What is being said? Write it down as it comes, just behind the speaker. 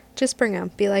Just bring them.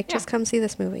 Be like, Yeah. just come see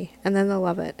this movie. And then they'll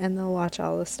love it. And they'll watch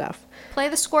all the stuff. Play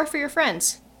the score for your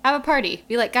friends. Have a party.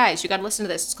 Be like, guys, you gotta listen to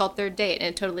this. It's called Third Date, and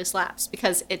it totally slaps.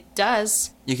 Because it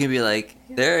does. You can be like,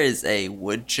 there is a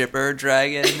wood chipper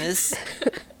dragon in this.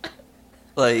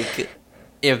 Like,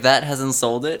 if that hasn't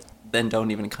sold it, then don't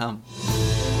even come.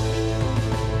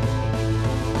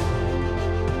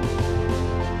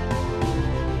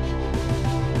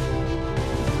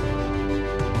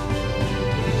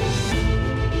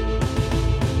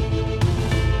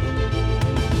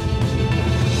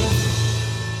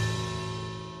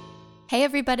 Hey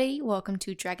everybody, welcome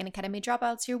to Dragon Academy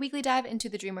Dropouts, your weekly dive into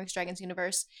the DreamWorks Dragons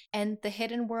universe. And the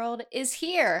hidden world is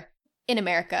here in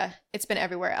America. It's been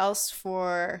everywhere else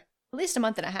for at least a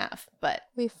month and a half, but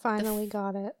We finally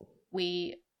got it.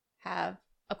 we have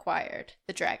acquired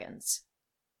the dragons.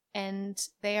 And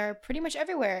they are pretty much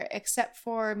everywhere except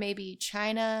for maybe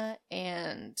China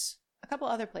and a couple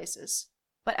other places.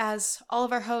 But as all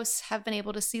of our hosts have been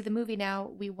able to see the movie now,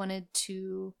 we wanted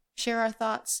to share our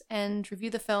thoughts and review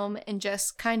the film and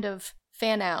just kind of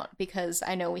fan out because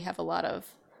I know we have a lot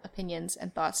of opinions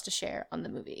and thoughts to share on the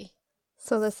movie.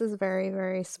 So this is very,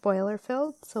 very spoiler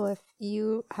filled. So if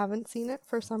you haven't seen it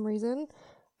for some reason,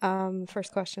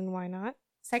 first question, why not?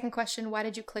 Second question, why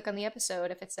did you click on the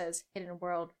episode if it says Hidden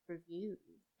World Review?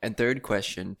 And third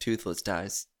question, Toothless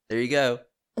dies. There you go.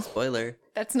 Spoiler.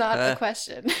 That's not a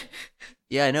question.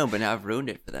 Yeah, I know, but now I've ruined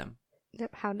it for them.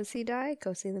 Yep. How does he die?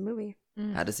 Go see the movie.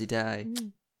 How does he die?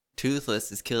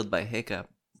 Toothless is killed by Hiccup.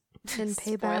 And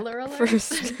payback Spoiler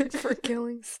alert. for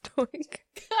killing Stoic.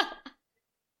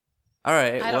 All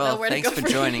right, I don't know well, where to thanks go for from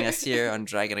joining here. us here on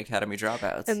Dragon Academy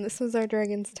Dropouts. And this was our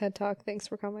Dragon's TED Talk. Thanks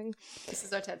for coming. This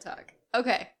is our TED Talk.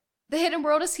 Okay. The Hidden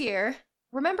World is here.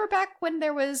 Remember back when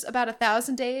there was about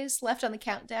 1,000 days left on the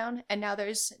countdown and now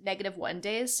there's -1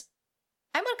 days?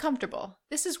 I'm uncomfortable.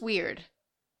 This is weird.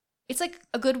 It's like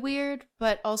a good weird,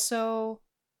 but also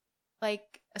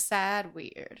like a sad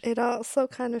weird. It also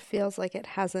kind of feels like it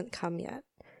hasn't come yet.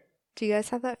 Do you guys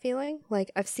have that feeling? Like,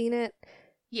 I've seen it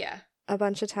Yeah. a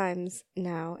bunch of times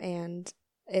now, and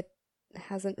it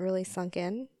hasn't really sunk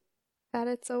in that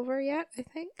it's over yet, I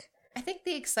think. I think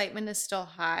the excitement is still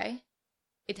high.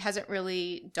 It hasn't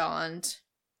really dawned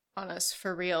on us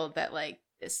for real that like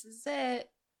this is it.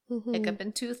 Mhm. Hiccup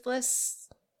and Toothless.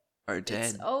 Are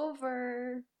dead. It's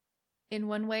over in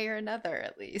one way or another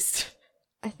at least.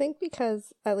 I think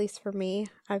because, at least for me,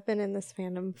 I've been in this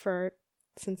fandom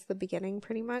since the beginning,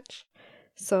 pretty much.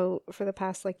 So for the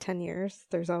past 10 years,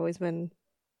 there's always been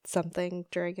something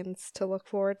dragons to look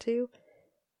forward to.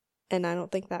 And I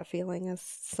don't think that feeling has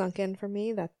sunk in for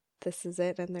me, that this is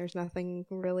it and there's nothing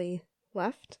really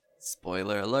left.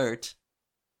 Spoiler alert.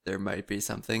 There might be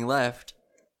something left.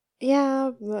 Yeah,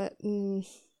 but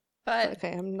But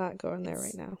okay, I'm not going there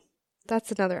right now.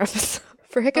 That's another episode.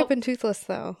 For Hiccup Oh. and Toothless,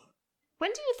 though.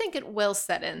 when do you think it will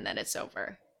set in that it's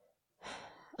over?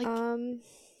 Like, Um,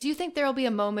 do you think there'll be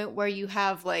a moment where you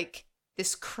have like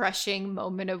this crushing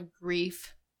moment of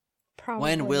grief? probably.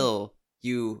 When will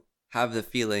you have the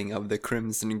feeling of the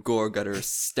crimson gore gutter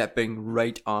stepping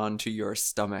right onto your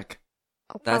stomach?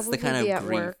 I'll That's the probably kind be of at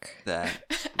grief work. that...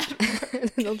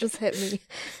 And it'll just hit me,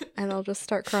 and I'll just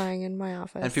start crying in my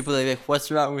office. And people are like, what's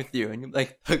wrong with you? And you're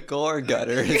like, the gore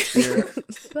gutter is here.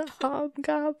 The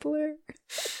hobgobbler.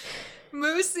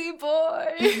 Moosey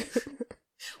boy.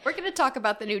 We're going to talk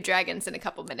about the new dragons in a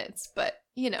couple minutes, but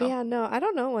you know. Yeah, no, I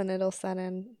don't know when it'll set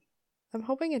in. I'm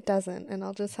hoping it doesn't, and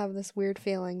I'll just have this weird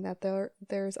feeling that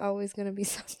there's always going to be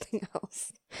something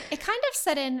else. It kind of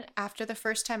set in after the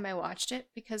first time I watched it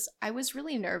because I was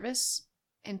really nervous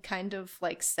and kind of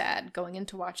like sad going in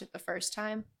to watch it the first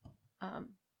time.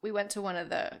 We went to one of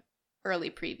the early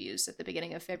previews at the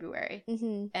beginning of February.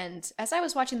 Mm-hmm. And as I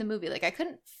was watching the movie, like I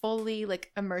couldn't fully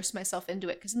like immerse myself into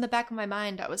it because in the back of my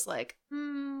mind I was like,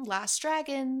 Last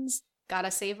Dragons, gotta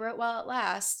savor it while it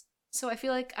lasts. So I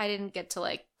feel like I didn't get to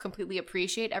like completely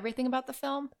appreciate everything about the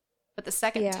film. But the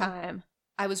second Yeah. time,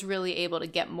 I was really able to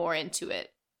get more into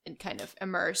it and kind of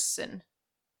immerse. And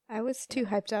I was too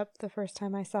hyped up the first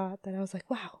time I saw it that I was like,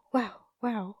 wow, wow,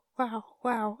 wow, wow,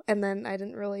 wow. And then I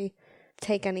didn't really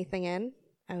take anything in.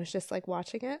 I was just like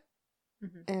watching it.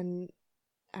 And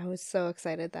I was so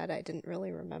excited that I didn't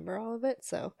really remember all of it.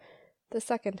 So the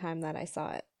second time that I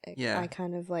saw it, Yeah. I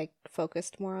kind of like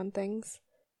focused more on things.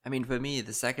 I mean, for me,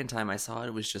 the second time I saw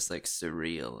it was just like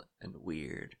surreal and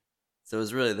weird. So it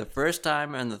was really the first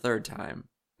time and the third time.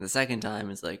 The second time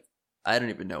is like, I don't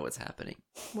even know what's happening.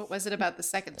 what was it about the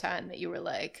second time that you were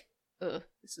like, ugh,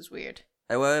 this is weird?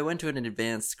 I went to an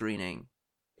advanced screening.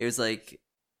 It was like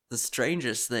the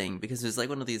strangest thing because it was like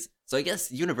one of these. So I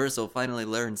guess Universal finally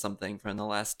learned something from the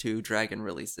last 2 Dragon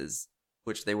releases,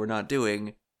 which they were not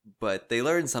doing, but they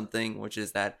learned something, which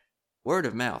is that word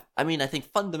of mouth. I mean, I think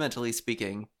fundamentally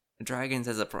speaking, Dragons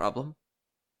has a problem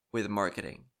with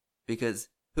marketing because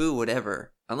who would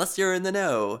ever, unless you're in the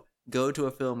know, go to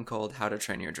a film called How to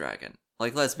Train Your Dragon?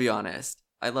 Like, let's be honest.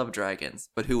 I love dragons,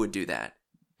 but who would do that?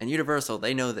 And Universal,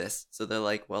 they know this, so they're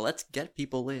like, well, let's get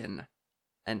people in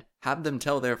and have them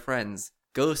tell their friends,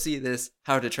 go see this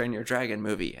How to Train Your Dragon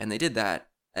movie. And they did that,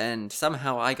 and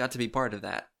somehow I got to be part of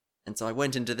that. And so I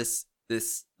went into this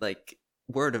like,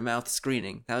 word of mouth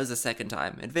screening. That was the second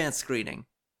time. Advanced screening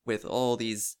with all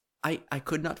these. I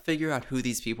could not figure out who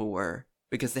these people were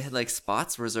because they had, like,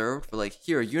 spots reserved for, like,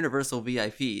 here are Universal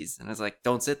VIPs. And I was like,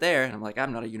 don't sit there. And I'm like,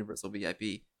 I'm not a Universal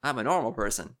VIP. I'm a normal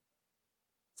person.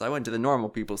 So I went to the normal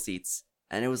people seats,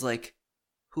 and it was like,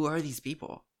 who are these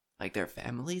people? Like, their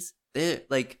families? They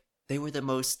were the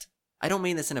most, I don't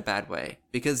mean this in a bad way,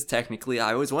 because technically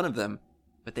I was one of them,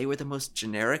 but they were the most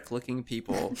generic looking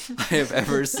people I have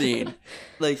ever seen.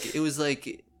 Like, it was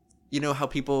like, you know how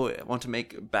people want to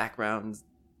make background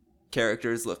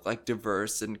characters look like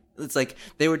diverse, and it's like,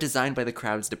 they were designed by the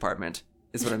crowds department,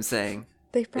 is what I'm saying.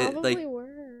 They probably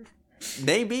were.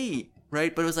 Maybe.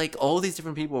 Right, but it was like all these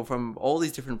different people from all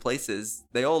these different places.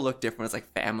 They all look different. It's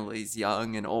like families,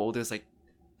 young and old. It was like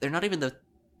they're not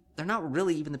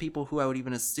really even the people who I would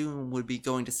even assume would be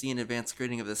going to see an advanced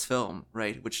screening of this film,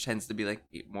 right? Which tends to be like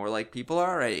more like people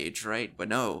our age, right? But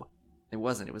no, it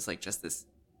wasn't. It was like just this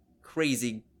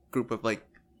crazy group of, like,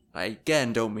 I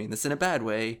again don't mean this in a bad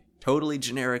way, totally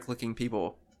generic looking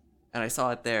people. And I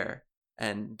saw it there,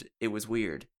 and it was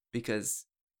weird because,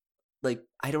 like,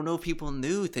 I don't know if people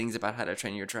knew things about How to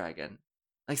Train Your Dragon.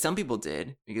 Like, some people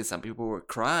did, because some people were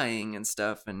crying and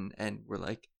stuff, and were,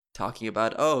 like, talking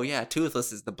about, oh, yeah,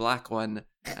 Toothless is the black one,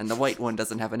 and the white one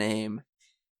doesn't have a name.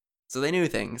 So they knew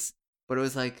things, but it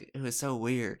was, like, it was so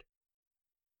weird.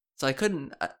 So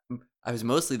I was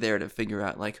mostly there to figure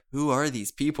out, like, who are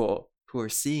these people who are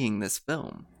seeing this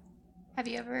film? Have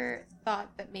you ever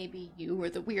thought that maybe you were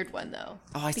the weird one, though?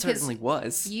 Oh, I certainly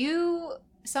was. You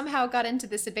somehow got into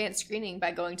this advanced screening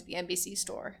by going to the NBC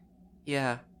store.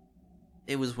 Yeah,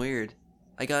 it was weird.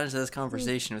 I got into this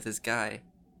conversation with this guy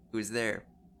who was there.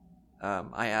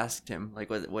 I asked him, like,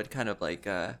 what kind of, like,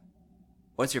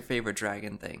 what's your favorite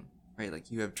dragon thing? Right, like,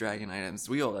 you have dragon items,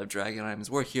 we all have dragon items,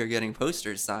 we're here getting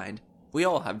posters signed, we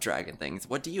all have dragon things,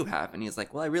 what do you have? And he's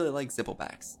like, well, I really like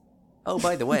Zibblebacks. Oh,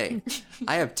 by the way,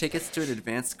 I have tickets to an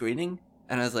advanced screening,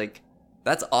 and I was like,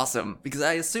 that's awesome, because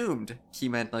I assumed he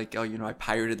meant, like, oh, you know, I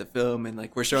pirated the film, and,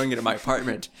 like, we're showing it in my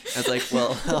apartment. And I was like,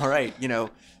 well, all right, you know,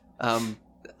 I'm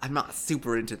not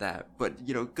super into that, but,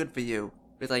 you know, good for you.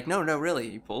 But, like, no,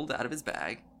 really, he pulled out of his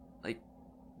bag, like,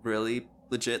 really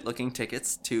legit-looking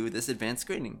tickets to this advanced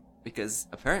screening, because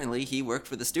apparently he worked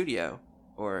for the studio,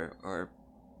 or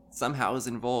somehow is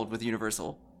involved with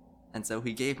Universal, and so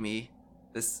he gave me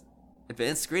this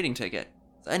advanced screening ticket.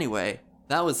 So anyway,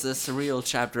 that was a surreal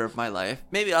chapter of my life.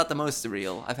 Maybe not the most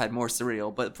surreal. I've had more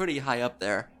surreal, but pretty high up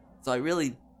there. So I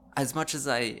really, as much as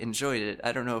I enjoyed it,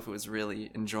 I don't know if it was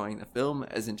really enjoying the film,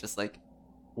 as in just like,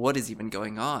 what is even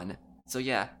going on? So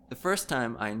yeah, the first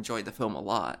time I enjoyed the film a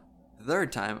lot. The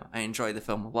third time I enjoyed the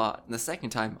film a lot. And the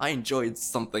second time I enjoyed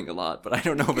something a lot, but I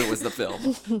don't know if it was the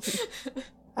film.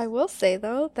 I will say,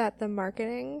 though, that the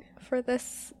marketing for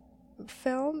this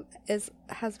film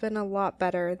has been a lot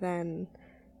better than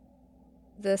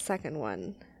the second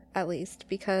one, at least,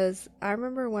 because I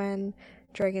remember when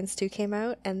Dragons 2 came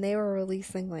out and they were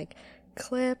releasing like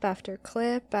clip after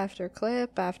clip after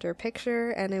clip after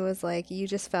picture, and it was like you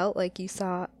just felt like you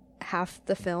saw half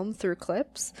the film through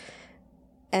clips.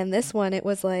 And this one, it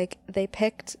was like they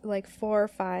picked like 4 or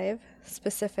 5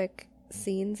 specific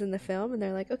scenes in the film, and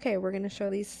they're like, okay, we're going to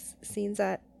show these scenes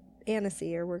at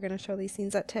Annecy, or we're going to show these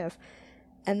scenes at TIFF,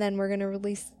 and then we're going to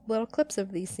release little clips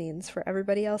of these scenes for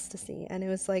everybody else to see. And it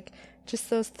was like just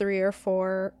those 3 or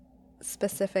 4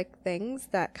 specific things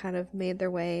that kind of made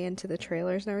their way into the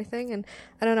trailers and everything. And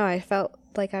I don't know, I felt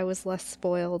like I was less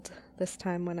spoiled this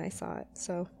time when I saw it.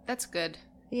 So that's good.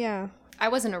 Yeah. I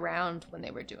wasn't around when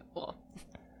they were doing, well,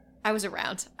 I was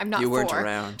around. I'm not 4. You weren't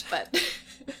around. But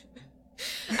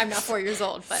I'm not 4 years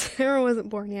old, but Sarah wasn't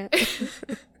born yet.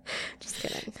 Just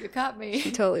kidding. You caught me.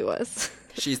 She totally was.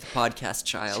 She's the podcast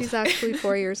child. She's actually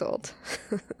 4 years old.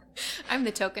 I'm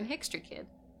the token Hickster kid.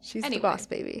 She's Anyway. the boss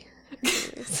baby.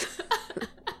 Anyways.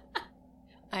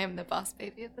 I am the boss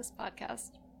baby of this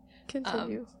podcast.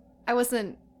 Continue. I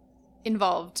wasn't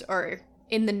involved or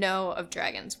in the know of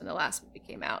dragons when the last movie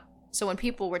came out. So when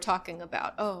people were talking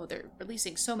about, oh, they're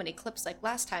releasing so many clips like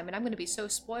last time, and I'm going to be so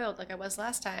spoiled like I was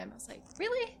last time, I was like,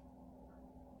 really?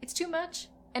 It's too much?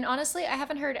 And honestly, I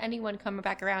haven't heard anyone come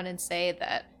back around and say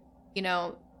that, you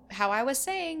know, how I was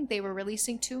saying they were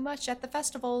releasing too much at the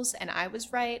festivals, and I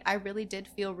was right. I really did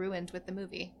feel ruined with the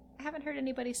movie. I haven't heard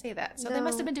anybody say that. So they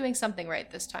must have been doing something right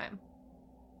this time.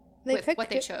 With what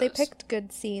they chose. They picked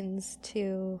good scenes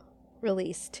to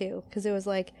release too, because it was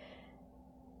like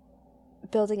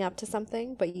building up to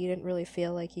something, but you didn't really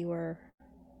feel like you were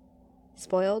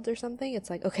spoiled or something.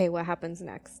 It's like, okay, what happens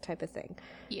next type of thing.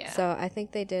 Yeah. So I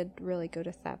think they did really good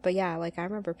with that. But yeah, like I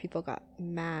remember people got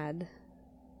mad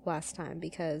last time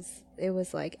because it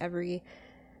was like every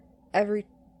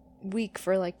week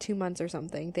for like 2 months or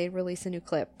something, they'd release a new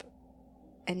clip.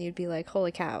 And you'd be like,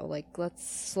 holy cow, like, let's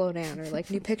slow down. Or, like,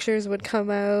 new pictures would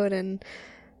come out. And,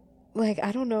 like,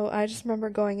 I don't know. I just remember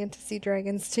going in to see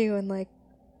Dragons 2. And, like,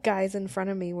 guys in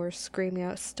front of me were screaming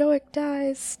out, Stoic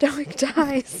dies, Stoic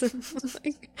dies. And I was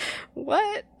like,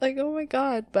 what? Like, oh, my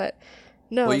God. But,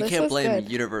 no, well, you this can't was blame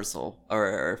good. Universal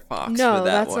or Fox no, for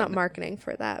that that's one. not marketing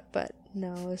for that. But,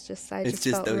 no, it's just, I It's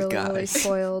just felt those really, guys. really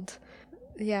spoiled.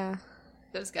 Yeah,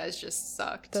 Those guys just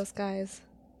sucked. those guys.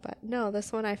 But no,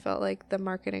 this one I felt like the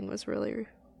marketing was really,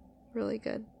 really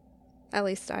good. At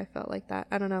least I felt like that.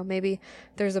 I don't know. Maybe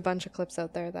there's a bunch of clips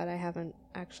out there that I haven't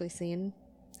actually seen.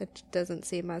 It doesn't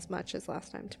seem as much as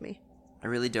last time to me. I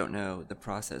really don't know the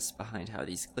process behind how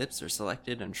these clips are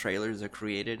selected and trailers are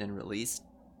created and released.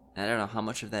 And I don't know how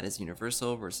much of that is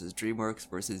Universal versus DreamWorks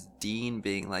versus Dean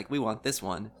being like, we want this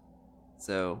one.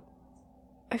 So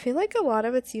I feel like a lot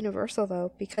of it's Universal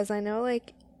though, because I know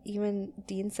like even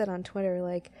Dean said on Twitter,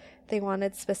 like, they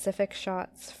wanted specific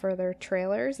shots for their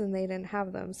trailers and they didn't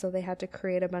have them, so they had to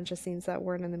create a bunch of scenes that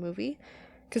weren't in the movie.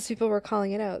 Because people were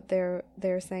calling it out. They're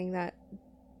saying that,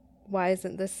 why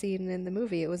isn't this scene in the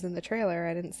movie? It was in the trailer.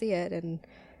 I didn't see it. And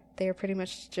they were pretty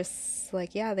much just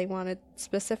like, yeah, they wanted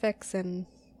specifics and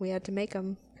we had to make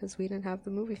them because we didn't have the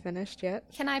movie finished yet.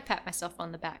 Can I pat myself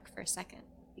on the back for a second?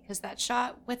 Because that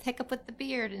shot with Hiccup with the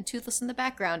beard and Toothless in the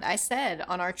background, I said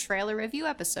on our trailer review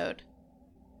episode,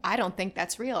 I don't think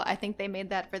that's real. I think they made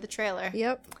that for the trailer.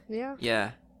 Yep. Yeah.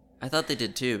 yeah, I thought they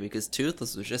did too because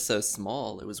Toothless was just so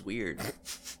small. It was weird.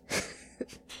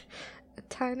 A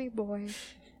tiny boy.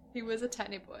 He was a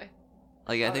tiny boy.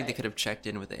 Like, I think they Alright. could have checked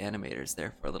in with the animators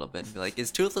there for a little bit and be like,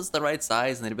 is Toothless the right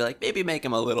size? And they'd be like, maybe make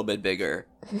him a little bit bigger.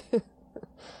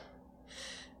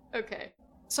 Okay.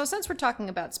 So since we're talking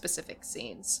about specific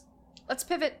scenes, let's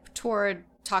pivot toward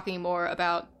talking more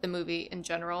about the movie in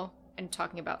general and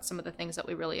talking about some of the things that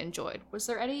we really enjoyed. Was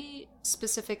there any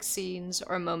specific scenes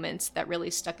or moments that really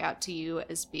stuck out to you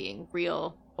as being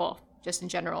real, well, just in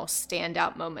general,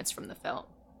 standout moments from the film?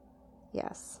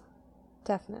 Yes,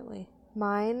 definitely.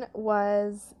 Mine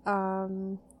was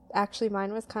mine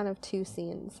was kind of two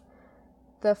scenes.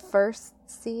 The first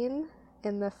scene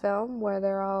in the film where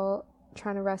they're all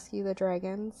trying to rescue the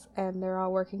dragons and they're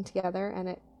all working together and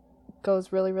it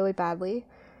goes really, really badly.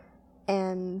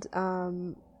 And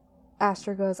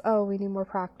Astra goes, "Oh, we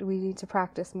need to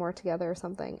practice more together or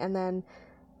something." And then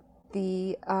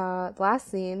the last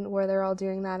scene where they're all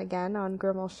doing that again on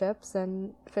Grimmel's ships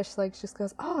and Fishlegs just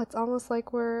goes, "Oh, it's almost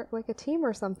like we're like a team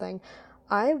or something."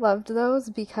 I loved those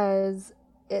because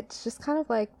it's just kind of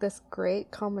like this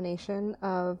great combination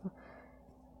of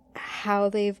how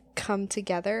they've come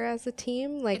together as a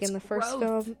team. Like It's in the first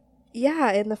growth. film,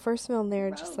 yeah, in the first film they're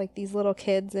just Growth. like these little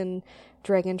kids in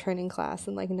dragon training class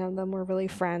and like none of them were really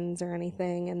friends or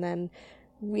anything. And then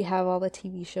we have all the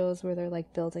TV shows where they're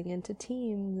like building into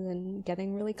teams and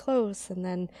getting really close. And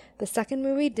then the second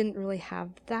movie didn't really have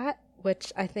that,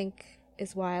 which I think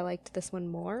is why I liked this one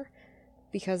more,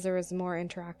 because there was more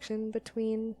interaction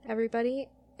between everybody.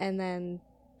 And then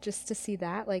just to see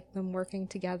that, like them working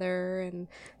together, and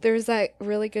there's that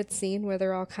really good scene where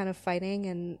they're all kind of fighting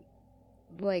and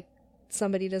like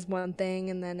somebody does one thing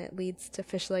and then it leads to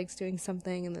Fishlegs doing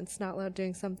something and then Snotlout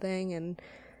doing something. And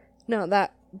no,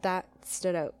 that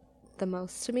stood out the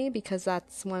most to me because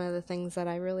that's one of the things that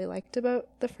I really liked about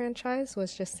the franchise,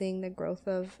 was just seeing the growth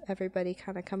of everybody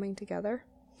kind of coming together.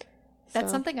 That's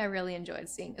So- something I really enjoyed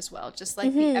seeing as well. Just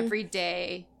like the Mhm.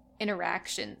 everyday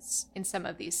interactions in some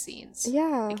of these scenes.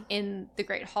 Yeah. Like in the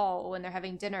Great Hall when they're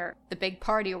having dinner, the big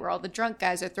party where all the drunk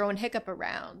guys are throwing Hiccup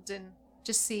around, and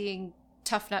just seeing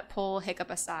Tough Nut pull Hiccup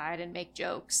aside and make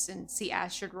jokes, and see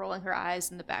Astrid rolling her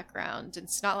eyes in the background, and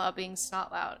Snotlout being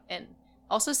Snotlout, and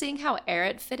also seeing how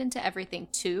Eret fit into everything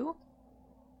too.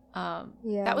 Yeah.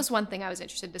 That was one thing I was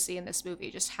interested to see in this movie,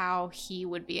 just how he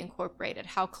would be incorporated,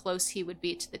 how close he would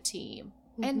be to the team.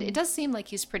 And Mhm. it does seem like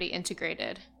he's pretty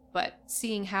integrated but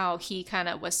seeing how he kind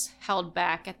of was held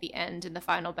back at the end in the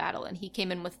final battle, and he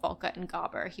came in with Volca and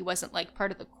Gobber. He wasn't like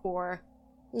part of the core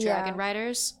dragon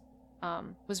riders.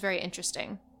 Was very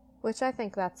interesting. Which I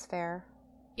think that's fair.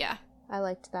 Yeah. I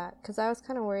liked that because I was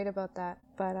kind of worried about that,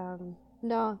 but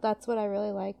no, that's what I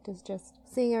really liked, is just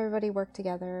seeing everybody work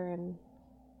together and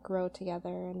grow together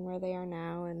and where they are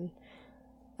now. And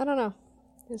I don't know,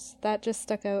 that just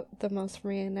stuck out the most for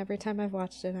me, and every time I've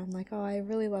watched it I'm like, oh, I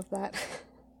really love that.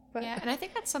 But Yeah, and I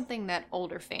think that's something that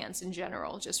older fans in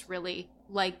general just really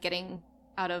like getting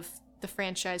out of the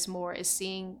franchise more, is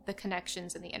seeing the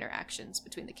connections and the interactions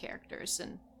between the characters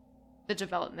and the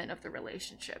development of the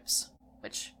relationships,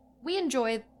 which we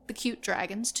enjoy the cute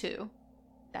dragons too.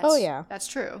 Oh, yeah. That's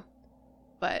true.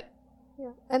 But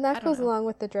yeah, and I that don't goes know. along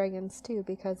with the dragons too,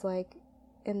 because like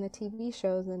in the TV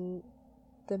shows and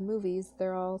the movies,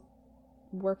 they're all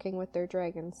working with their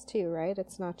dragons too, right?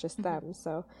 It's not just Mhm. them.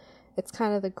 So it's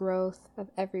kind of the growth of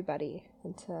everybody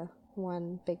into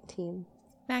one big team.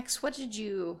 Max, what did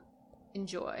you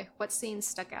enjoy? What scenes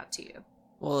stuck out to you?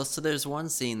 Well, so there's one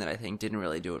scene that I think didn't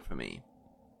really do it for me.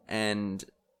 And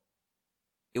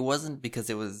it wasn't because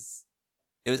it was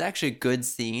actually a good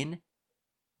scene,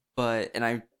 and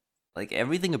I like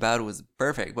everything about it was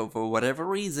perfect, but for whatever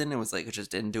reason it was like it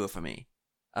just didn't do it for me.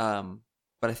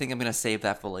 But I think I'm gonna save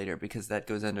that for later because that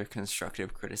goes under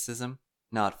constructive criticism,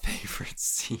 not favorite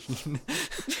scene.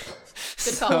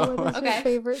 Good call. What is your Okay.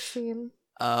 favorite scene?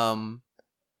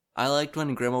 I liked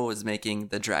when Grimmel was making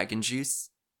the dragon juice.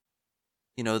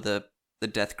 You know, the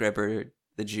death grabber,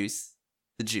 the juice.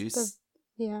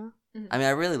 Yeah. I mean, I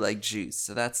really like juice,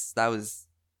 so that was,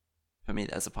 for me,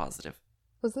 that's a positive.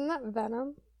 Wasn't that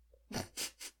Venom?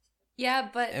 Yeah,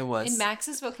 but It was. in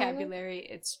Max's vocabulary,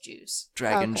 it's juice.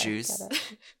 Dragon Okay, juice. get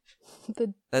it.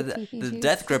 the The teehee juice.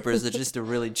 death grippers are just a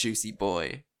really juicy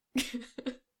boy.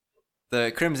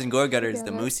 The Crimson Gorgutters, Get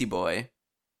the it. moosey boy.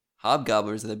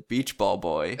 Hobgobblers are the beach ball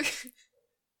boy.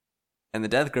 And the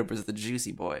death grippers are the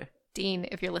juicy boy. Dean,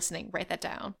 if you're listening, write that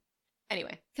down.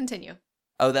 Anyway, continue.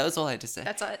 Oh, that was all I had to say.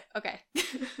 That's it. Okay.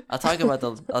 I'll talk about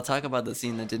the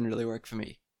scene that didn't really work for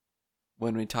me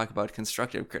when we talk about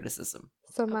constructive criticism.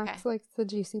 So Max likes the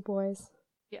juicy boys.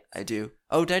 Yes. I do.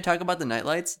 Oh, did I talk about the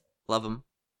nightlights? Love them.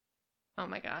 Oh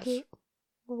my gosh. Cute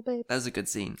little babe. That was a good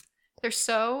scene. They're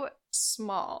so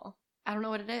small. I don't know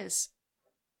what it is.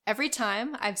 Every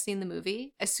time I've seen the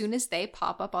movie, as soon as they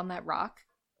pop up on that rock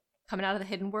coming out of the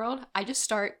hidden world, I just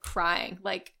start crying.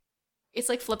 Like, it's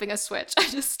like flipping a switch. I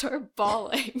just start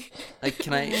bawling. Like,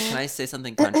 can I say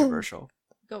something controversial?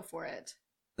 Go for it.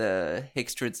 The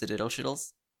Hickstrid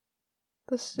Citadel-Shittles?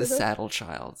 The shit- Saddle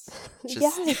Childs.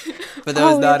 Just Yes. for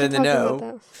those Oh, we not have in to the talk about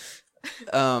know.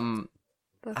 that.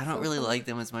 That's I don't so really funny. like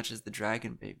them as much as the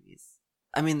dragon babies.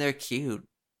 I mean, they're cute,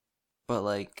 but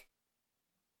like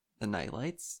the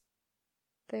nightlights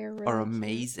They're really are cute.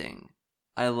 amazing.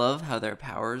 I love how their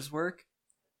powers work.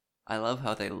 I love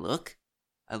how they look.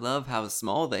 I love how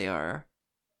small they are.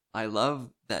 I love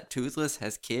that Toothless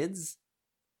has kids.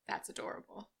 That's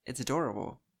adorable. It's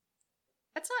adorable.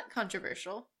 That's not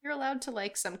controversial. You're allowed to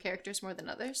like some characters more than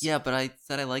others. Yeah, but I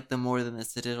said I like them more than the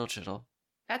Citadel Chittle.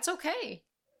 That's okay.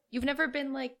 You've never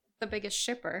been like the biggest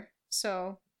shipper,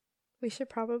 so We should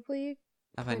probably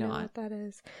Have I point out not? what that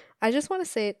is. I just want to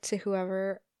say it to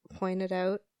whoever pointed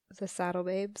out the Saddle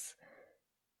Babes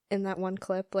in that one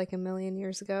clip like a million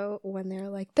years ago when they were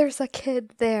like, "There's a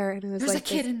kid there," and it was There's a like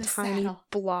kid this in the tiny saddle.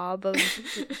 blob of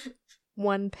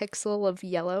 1 pixel of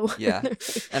yellow. Yeah.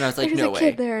 And I was like, "There's no a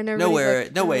kid way. there," and everybody's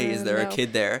like, No way is there no." a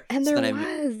kid there. And So there then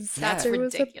I- was. That's there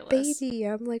was ridiculous. a baby.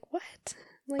 I'm like, what?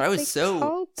 I'm like, I was they so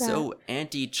called that.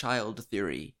 anti-child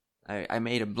theory. I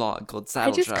made a blog called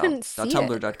just couldn't see it.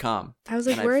 saddlechild.tumblr.com. I was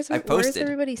like, and where's I where's posted.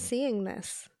 everybody seeing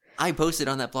this? I posted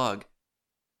on that blog.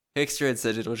 Hickster said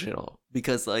Citadel Chittle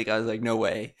because like I was like, no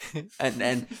way.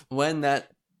 and when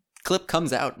that clip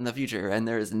comes out in the future and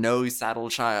there is no saddle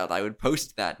child, I would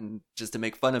post that and just to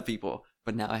make fun of people.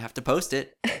 But now I have to post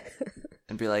it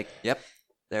and be like, yep,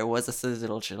 there was a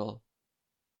Citadel Chittle.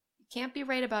 you can't be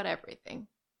right about everything.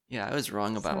 Yeah, I was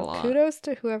wrong about So a lot. kudos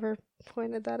to whoever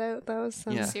pointed that out. That was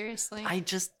some Yeah. Seriously.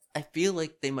 I feel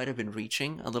like they might have been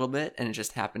reaching a little bit and it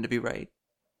just happened to be right.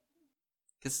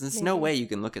 Because there's no Maybe. way you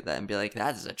can look at that and be like,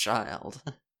 that is a child.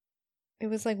 It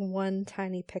was like 1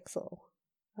 tiny pixel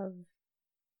of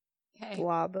Hey.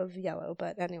 blob of yellow.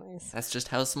 But anyways, That's just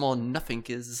how small Nuffink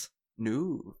is.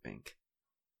 Nufink.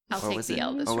 I'll Or take was the it-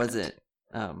 eldest. Or was round.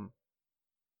 it,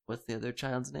 what's the other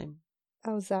child's name?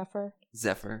 oh Zephyr,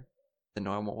 Zephyr. The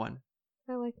normal one.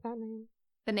 I like that name.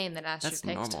 The name that Astrid That's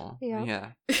picked. normal. Yeah.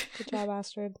 Yeah. Good job,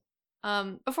 Astrid.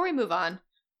 Before we move on,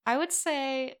 I would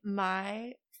say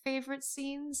my favorite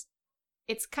scenes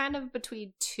It's kind of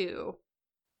between two.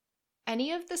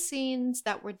 Any of the scenes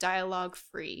that were dialogue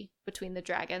free between the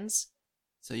dragons.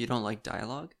 So you don't like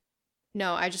dialogue?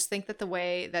 No, I just think that the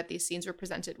way that these scenes were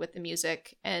presented with the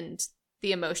music and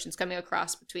the emotions coming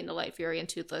across between the Light Fury and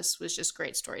Toothless was just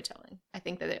great storytelling. I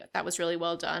think that that was really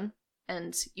well done,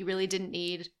 and you really didn't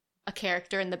need a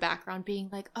character in the background being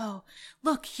like, oh,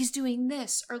 look, he's doing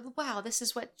this, or wow, this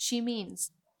is what she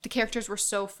means. The characters were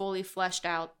so fully fleshed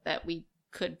out that we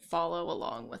could follow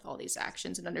along with all these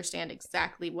actions and understand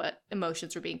exactly what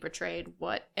emotions were being portrayed,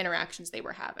 what interactions they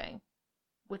were having,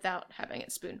 without having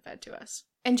it spoon-fed to us.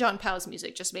 And John Powell's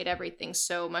music just made everything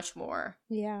so much more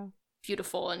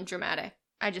beautiful and dramatic.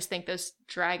 I just think those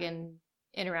dragon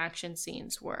interaction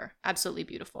scenes were absolutely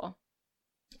beautiful.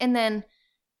 And then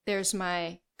there's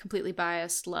my completely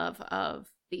biased love of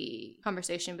the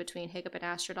conversation between Hiccup and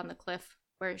Astrid on the cliff,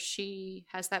 where she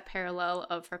has that parallel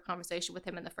of her conversation with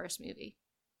him in the first movie.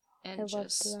 And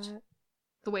just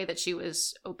the way that she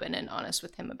was open and honest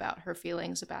with him about her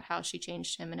feelings, about how she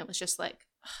changed him. And it was just like,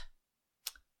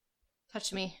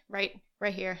 touched me right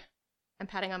here. I'm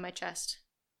patting on my chest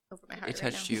over my heart. It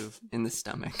touched you in the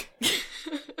stomach.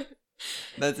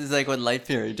 That is like what Light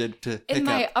Fury did to Hiccup. In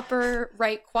my upper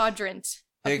right quadrant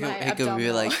of my Hiccup would be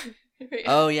abdominal. like,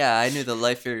 oh yeah, I knew the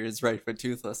Light Fury was right for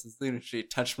Toothless as soon as she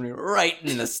touched me right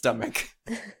in the stomach.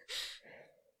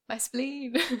 My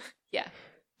spleen. Yeah.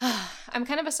 I'm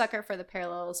kind of a sucker for the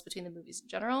parallels between the movies in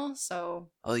general, so...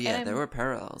 Oh yeah, there were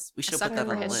parallels. We should put that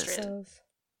on the list.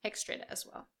 Hextrid as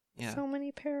well. Yeah. So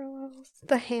many parallels.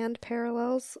 The hand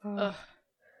parallels. Oh, Ugh.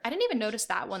 I didn't even notice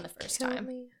that one the first kill time.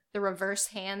 me. The reverse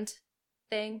hand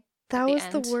thing. That the was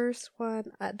end. the worst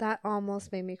one. That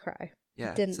almost made me cry.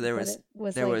 Yeah. Didn't, So there but was it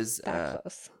was there like was that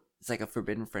close. it's like a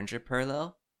forbidden friendship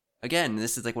parallel. Again,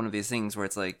 this is like one of these things where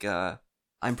it's like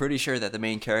I'm pretty sure that the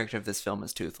main character of this film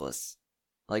is Toothless.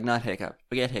 Like, not Hiccup.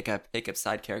 Forget Hiccup. Hiccup's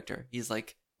side character. He's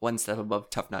like one step above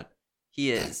Tough Nut.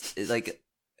 He is like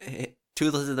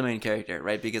Toothless is the main character,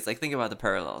 right? Because like think about the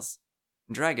parallels.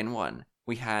 In Dragon 1,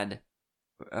 we had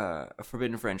a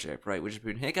forbidden friendship, right, which is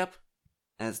between Hiccup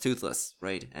and Toothless,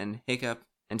 right? And Hiccup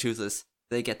and Toothless,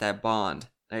 they get that bond,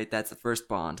 right? That's the first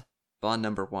bond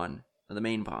number 1, or the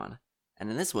main bond. And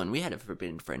in this one, we had a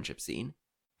forbidden friendship scene,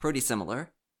 pretty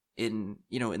similar. In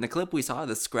the clip we saw,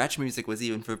 the scratch music was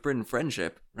even forbidden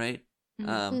friendship, right?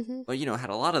 But had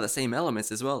a lot of the same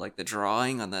elements as well, like the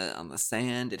drawing on the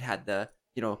sand. It had the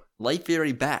Light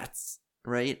Fury bats,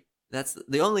 right? That's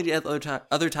the only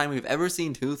other time we've ever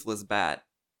seen Toothless bat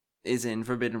is in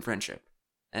Forbidden Friendship,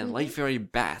 and Light Fury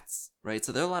bats, right?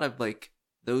 So there are a lot of like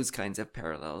those kinds of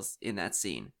parallels in that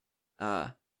scene.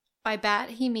 By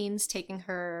bat, he means taking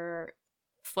her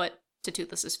foot to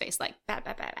Toothless's face, like bat,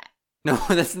 bat, bat, bat. No,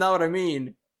 that's not what I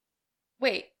mean.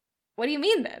 Wait, what do you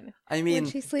mean then? I mean,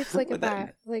 when she sleeps like a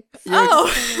bat. Like,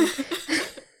 Oh!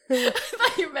 I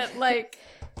thought you meant like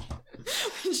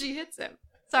when she hits him.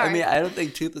 Sorry. I mean, I don't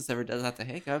think Toothless ever does that to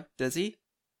Hiccup, does he?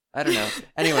 I don't know.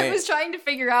 Anyway, I was trying to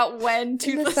figure out when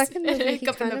Toothless second movie, hit he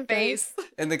Hiccup in kind the of face.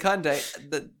 in the context,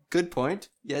 good point.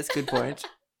 Yes, good point.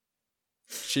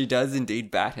 She does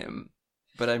indeed bat him,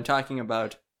 but I'm talking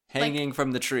about hanging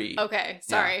from the tree. Okay,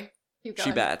 sorry. Keep going.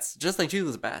 She bats, just like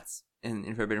Toothless bats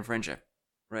in Forbidden Friendship,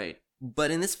 right?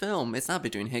 But in this film, it's not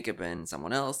between Hiccup and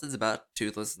someone else. It's about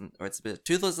Toothless, it's about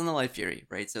Toothless and the Light Fury,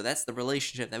 right? So that's the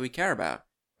relationship that we care about,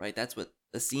 right? That's what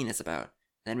the scene is about.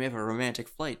 Then we have a romantic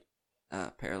flight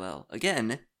parallel.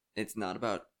 Again, it's not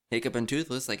about Hiccup and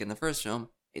Toothless like in the first film.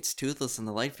 It's Toothless and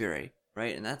the Light Fury,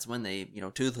 right? And that's when they,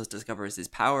 Toothless discovers his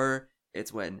power.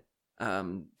 It's when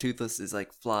Toothless is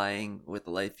like flying with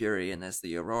the Light Fury, and there's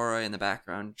the aurora in the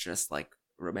background, just like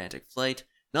romantic flight.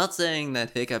 Not saying that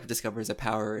Hiccup discovers a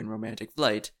power in romantic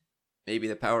flight. Maybe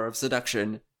the power of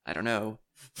seduction. I don't know.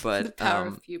 But the power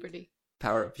of puberty.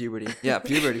 Power of puberty. Yeah,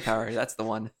 puberty power. That's the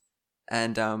one.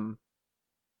 And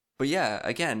but yeah,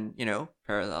 again,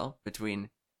 parallel between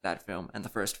that film and the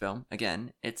first film.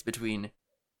 Again, it's between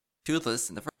Toothless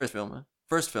in the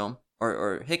first film,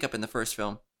 or Hiccup in the first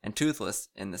film, and Toothless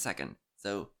in the second.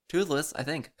 So Toothless, I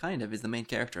think, kind of is the main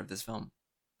character of this film.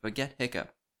 Forget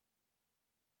Hiccup.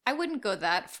 I wouldn't go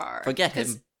that far. Forget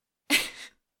him.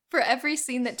 For every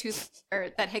scene that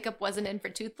that Hiccup wasn't in for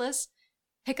Toothless,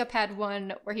 Hiccup had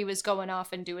one where he was going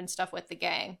off and doing stuff with the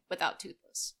gang without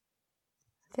Toothless.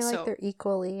 I feel like they're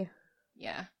equally.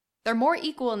 Yeah. They're more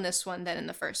equal in this one than in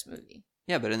the first movie.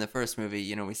 Yeah, but in the first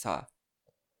movie, we saw,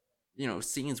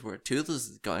 scenes where Toothless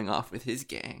is going off with his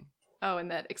gang. Oh,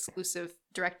 and that exclusive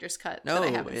director's cut No, that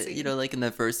I haven't seen. like in the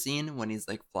first scene when he's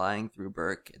like flying through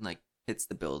Burke and like hits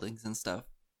the buildings and stuff.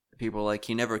 People are like,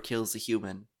 he never kills a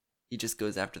human. He just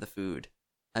goes after the food.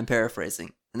 I'm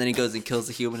paraphrasing. And then he goes and kills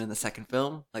a human in the second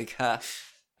film. Like, ha,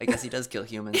 I guess he does kill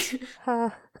humans.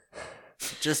 Ha.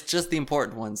 Just the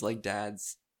important ones, like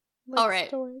dads. All right.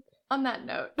 Story. On that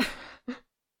note,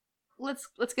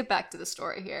 let's get back to the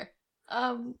story here.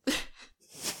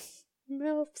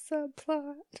 MILF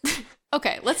subplot.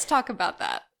 Okay, let's talk about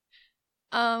that.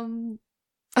 Oh,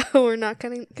 we're not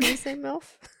gonna. Can we say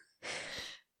MILF?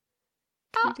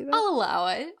 Can we do that? I'll allow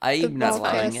it. I'm not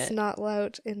allowing Volca it.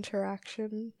 Snotlout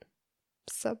interaction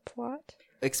subplot.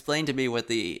 Explain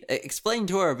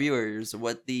to our viewers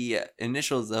what the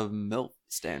initials of MILF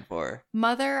stand for.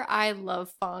 Mother, I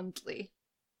love fondly.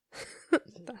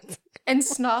 That's And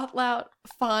Snotlout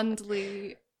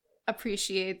fondly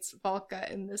appreciates Volca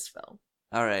in this film.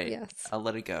 All right, yes. I'll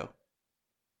let it go.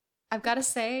 I've got to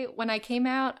say, when I came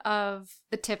out of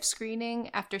the TIFF screening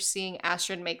after seeing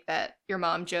Astrid make that your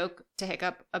mom joke to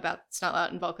Hiccup about Snotlout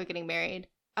and Volca getting married,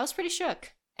 I was pretty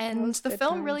shook. And was the good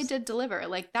film really times. did deliver.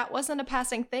 Like, that wasn't a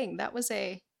passing thing. That was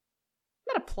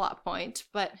not a plot point,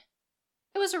 but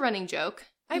it was a running joke.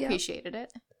 I Yeah. appreciated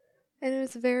it. And it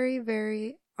was very,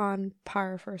 very on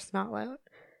par for Snotlout,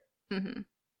 hmm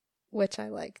which I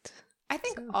liked. I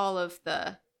think So- all of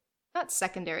the, not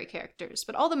secondary characters,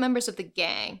 but all the members of the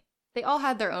gang, they all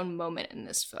had their own moment in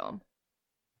this film.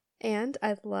 And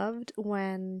I loved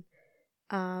when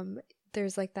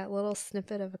there's like that little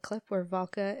snippet of a clip where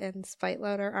Volca and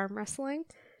Spitelout are arm wrestling,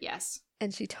 Yes.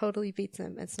 and she totally beats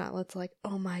him. And Snotlout's like,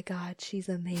 oh my god, she's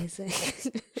amazing.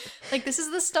 Like, this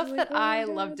is the stuff Like, that oh my I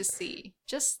love God. to see.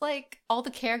 Just like all the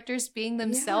characters being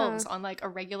themselves on like a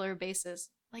regular basis.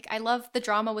 Like, I love the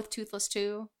drama with Toothless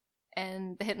 2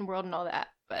 and the Hidden World and all that,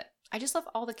 but I just love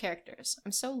all the characters.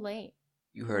 I'm so lame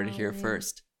You heard it here Oh, yeah.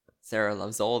 first. Sarah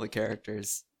loves all the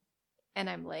characters, and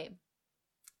I'm lame.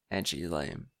 and she's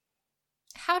lame.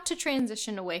 How to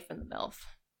transition away from the MILF.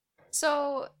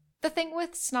 So, the thing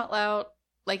with Snotlout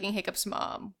liking Hiccup's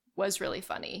mom was really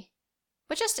funny.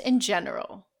 But just in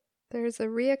general, There's a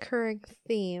reoccurring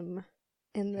theme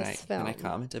in this film. Can I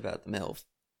comment about the MILF?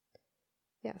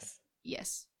 Yes.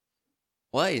 yes.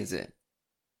 Why is it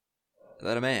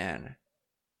that a man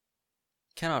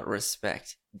cannot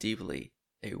respect deeply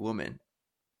a woman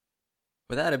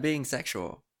without it being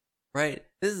sexual? Right?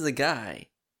 This is a guy,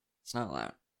 it's not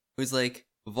loud, who's like,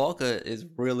 Volca is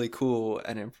really cool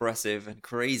and impressive and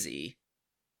crazy,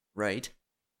 right?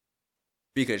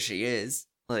 Because she is.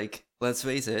 Like, let's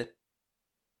face it,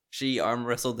 she arm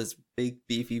wrestled this big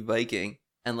beefy Viking,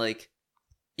 and like,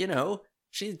 you know,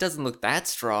 she doesn't look that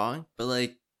strong, but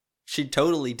like, she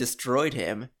totally destroyed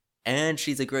him, and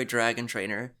she's a great dragon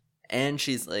trainer, and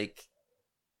she's like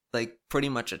pretty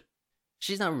much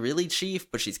she's not really chief,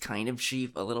 but she's kind of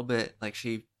chief a little bit. Like,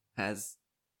 she has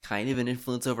kind of an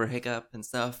influence over Hiccup and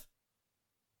stuff.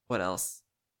 What else?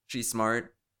 She's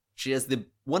smart. She has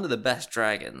one of the best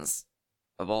dragons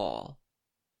of all.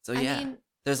 So yeah, I mean,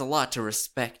 there's a lot to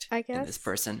respect I in this guess.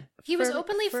 person. he was For-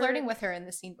 openly for- flirting with her in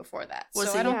the scene before that. Was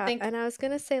so he? I don't Yeah, think and I was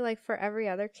gonna say, like, for every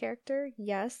other character,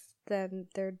 yes, then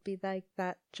there'd be like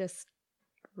that just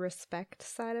respect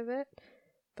side of it.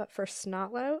 But for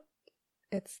Snotlout,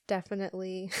 it's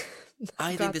definitely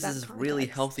I got think this that is really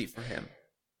context. healthy for him.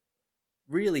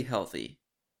 Really healthy.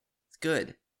 It's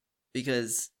good.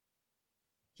 Because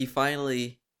he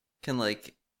finally can,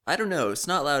 like, I don't know,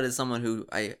 Snotloud is someone who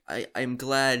I'm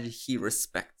glad he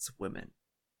respects women.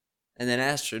 And then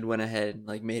Astrid went ahead and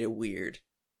like made it weird.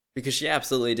 Because she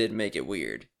absolutely did make it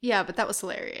weird. yeah, but that was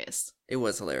hilarious. It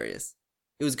was hilarious.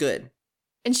 It was good.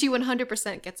 And she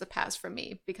 100% gets a pass from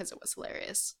me because it was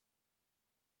hilarious.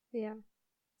 Yeah.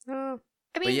 Oh.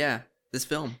 I mean, But yeah, this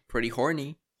film, pretty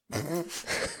horny.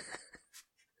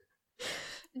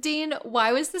 Dean,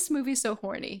 why was this movie so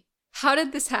horny? How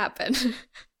did this happen?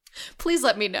 Please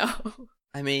let me know.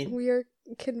 I mean, We are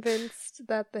convinced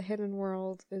that the hidden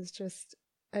world is just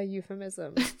a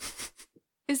euphemism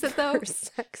Is it though?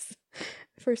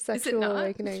 for sexual not?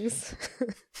 awakenings.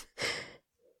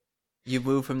 you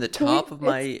move from the top of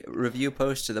my review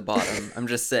post to the bottom. I'm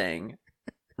just saying,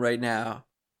 right now.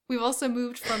 We've also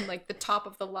moved from like the top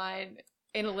of the line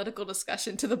analytical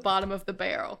discussion to the bottom of the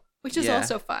barrel, which is Yeah.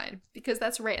 also fine because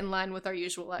that's right in line with our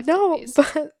usual No, activities.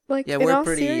 but like Yeah, in we're all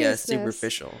pretty seriousness-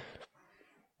 superficial.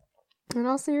 In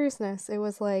all seriousness, it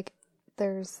was like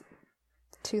there's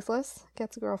Toothless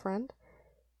gets a girlfriend.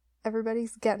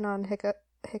 Everybody's getting on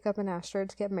Hiccup and Astrid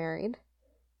to get married.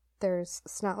 There's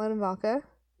Snotlout and Volca.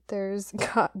 There's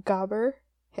Gobber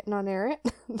hitting on Eret.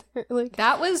 Like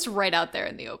That was right out there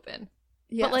in the open.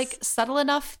 yes. But like subtle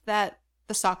enough that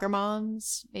the soccer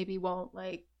moms maybe won't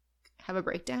like have a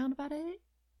breakdown about it.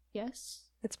 Yes.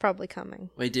 it's probably coming.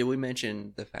 Wait, did we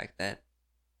mention the fact that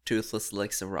Toothless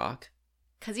likes a rock?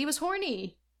 Because he was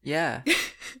horny. Yeah.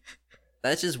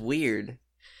 That's just weird.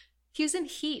 He was in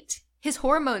heat. His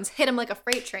hormones hit him like a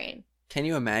freight train. Can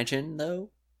you imagine, though?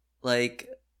 Like,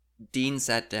 Dean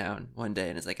sat down one day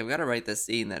and is like, I've got to write this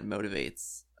scene that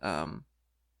motivates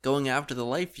going after the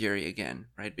Life Fury again,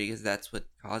 right? Because that's what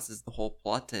causes the whole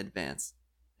plot to advance.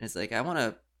 And it's like, I want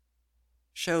to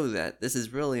show that this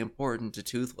is really important to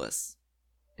Toothless.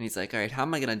 And he's like, all right, how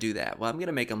am I going to do that? Well, I'm going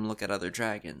to make him look at other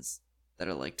dragons that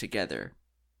are, like, together,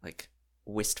 like,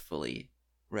 wistfully,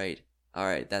 right? All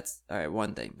right,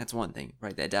 one thing. That's one thing.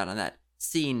 Write that down on that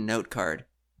scene note card.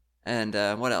 And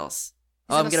what else?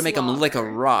 He's I'm going to make him lick a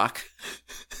slobber. rock.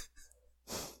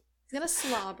 He's gonna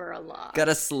slobber a lot. Got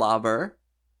a slobber.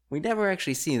 We never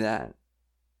actually see that.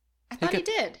 I thought he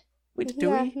Hiccup- did. Do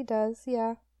Yeah, we? he does.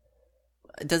 Yeah.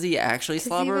 Does he actually 'Cause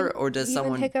slobber, even- or does even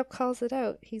someone? Hiccup calls it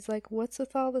out. He's like, "What's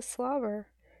with all the slobber?"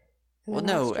 And Well,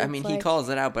 then no. I Astrid's mean, he like, calls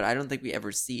it out, but I don't think we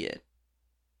ever see it.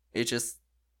 It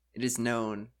is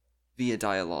known via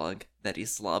dialogue that he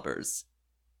slobbers.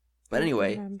 But I don't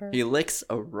anyway, remember. he licks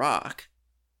a rock,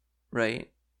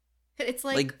 right? It's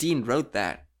Like Dean wrote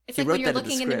that. it's he like wrote when you're that in the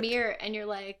looking in the script. mirror and you're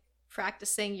like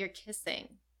practicing your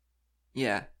kissing.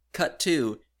 Yeah. Cut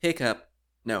to Hiccup.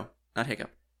 No, not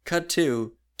Hiccup. Cut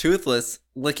to Toothless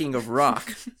licking a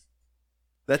rock.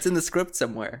 That's in the script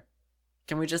somewhere.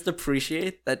 Can we just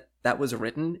appreciate that that was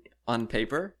written on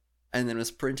paper and then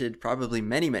was printed probably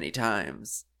many, many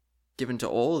times, given to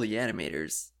all the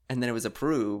animators, and then it was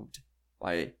approved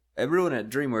by everyone at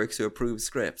DreamWorks who approved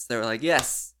scripts. They were like,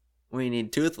 yes, we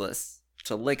need Toothless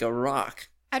to lick a rock.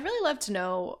 I'd really love to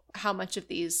know how much of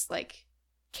these like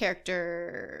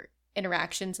character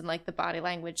interactions and like the body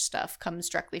language stuff comes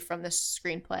directly from the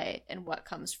screenplay and what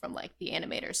comes from like the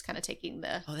animators kind of taking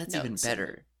the Oh, that's notes. even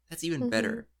better. That's even Mhm.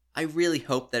 better. I really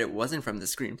hope that it wasn't from the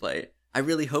screenplay. I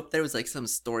really hope there was like some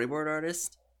storyboard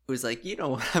artist who's like, you know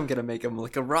what, I'm gonna make him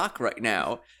lick a rock right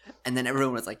now. And then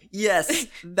everyone was like, yes,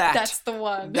 That's the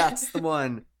one. That's the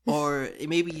one. Or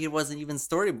maybe it wasn't even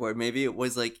storyboard. Maybe it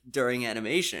was like during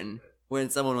animation when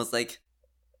someone was like,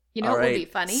 You know all what right, would be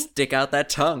funny? stick out that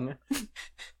tongue.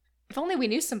 If only we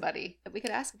knew somebody that we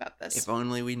could ask about this. If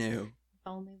only we knew. If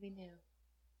only we knew.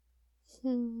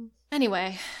 Hmm.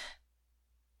 Anyway,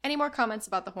 any more comments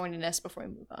about the horniness before we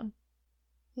move on?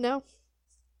 No,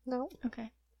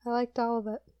 Okay. I liked all of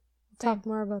it. We'll Same. talk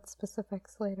more about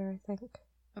specifics later, I think.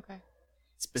 Okay.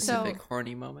 Specific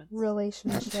horny moments.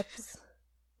 Relationships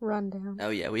rundown. Oh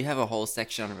yeah, we have a whole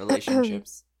section on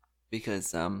relationships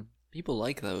because people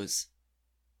like those.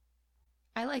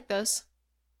 I like those.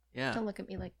 Yeah. Don't look at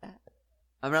me like that.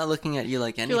 I'm not looking at you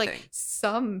like anything. You're like,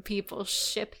 some people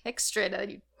ship Hickstrid,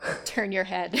 and you turn your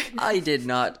head. I did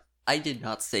not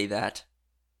say that.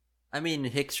 I mean,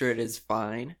 Hickstrid is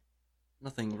fine.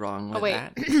 Nothing wrong with Oh, wait.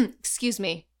 that. Excuse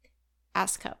me.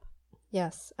 Ass cup.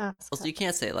 Yes, ask. Also, you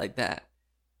can't say it like that.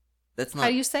 That's not How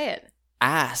do you say it?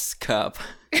 ass cup.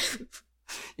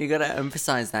 You gotta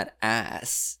emphasize that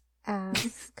ass.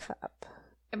 ask cup.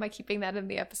 Am I keeping that in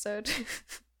the episode?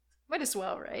 Might as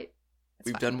well, right? It's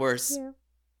We've fine. done worse. Yeah,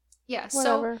 Yeah, so...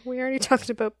 whatever. We already talked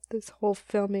about this whole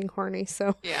filming horny,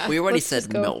 so Yeah. We already let's said just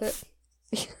go with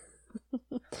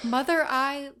MILF. Mother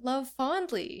I love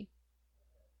fondly.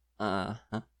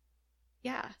 Uh-huh.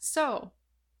 Yeah, so...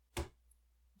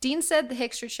 Dean said the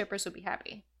Hickstrid shippers would be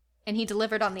happy. And he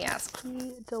delivered on the ask.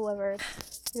 He delivered.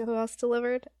 You know who else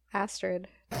delivered? Astrid.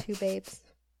 2 babes.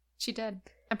 She did.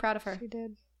 I'm proud of her. She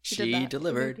did. She did She that.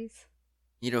 delivered. Babies.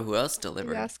 You know who else The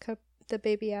delivered? ass cup. The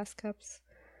baby ass cups.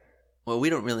 Well, we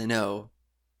don't really know.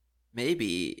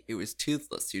 Maybe it was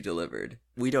Toothless who delivered.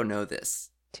 We don't know this.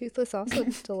 Toothless also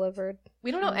delivered. We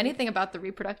don't know anything about the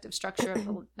reproductive structure of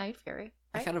the Night Fairy.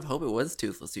 I Right? kind of hope it was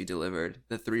Toothless who delivered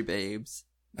the 3 babes.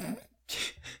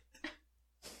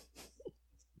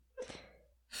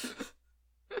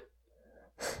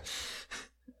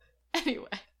 Anyway.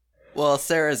 Well,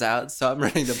 Sarah's out, so I'm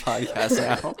running the podcast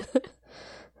now.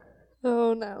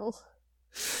 Oh no.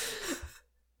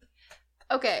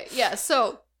 Okay, yeah,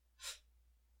 so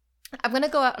I'm gonna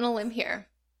go out on a limb here.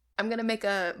 I'm gonna make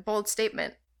a bold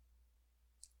statement.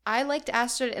 I liked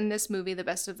Astrid in this movie the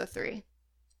best of the 3.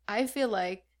 I feel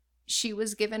like she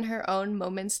was given her own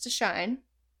moments to shine.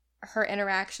 Her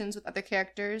interactions with other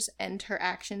characters and her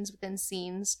actions within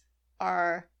scenes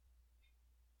are...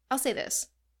 I'll say this.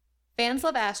 Fans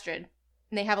love Astrid,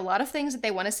 and they have a lot of things that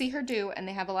they want to see her do, and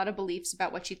they have a lot of beliefs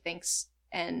about what she thinks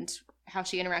and how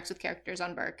she interacts with characters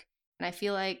on Berk. And I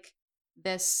feel like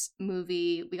this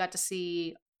movie, we got to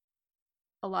see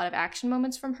a lot of action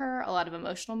moments from her, a lot of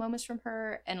emotional moments from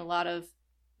her, and a lot of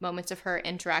moments of her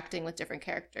interacting with different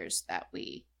characters that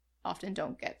we often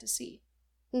don't get to see.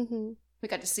 Mm-hmm. We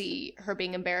got to see her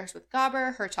being embarrassed with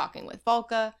Gobber, her talking with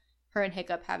Volca, her and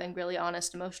Hiccup having really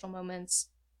honest emotional moments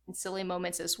and silly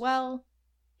moments as well.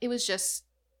 It was just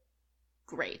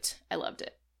great. I loved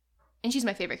it. And she's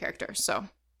my favorite character, so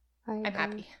I'm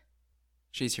happy.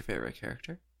 She's your favorite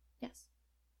character? Yes.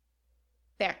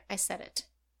 There, I said it.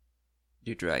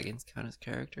 Do dragons count as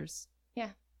characters? Yeah.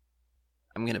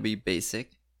 I'm gonna be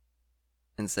basic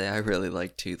and say I really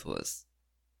like Toothless.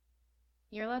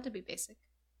 You're allowed to be basic.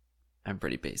 I'm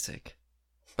pretty basic.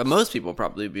 But most people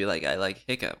probably be like, I like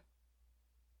Hiccup.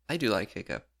 I do like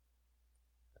Hiccup.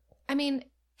 I mean,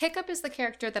 Hiccup is the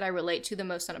character that I relate to the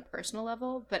most on a personal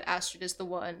level, but Astrid is the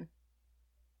one,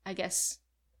 I guess,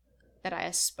 that I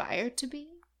aspire to be.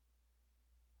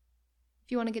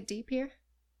 If you want to get deep here.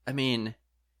 I mean,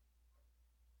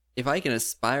 if I can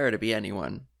aspire to be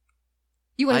anyone,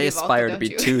 You want I to be aspire Volca, to be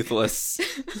don't you? Toothless.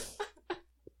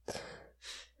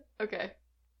 Okay.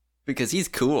 Because he's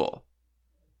cool.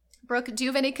 Brooke, do you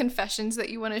have any confessions that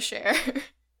you want to share?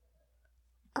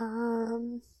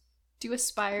 Do you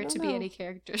aspire to be know. any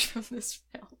characters from this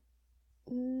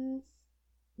film?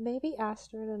 Maybe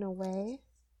Astrid in a way,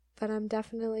 but I'm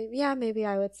definitely, maybe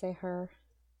I would say her.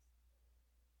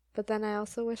 But then I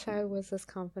also wish I was as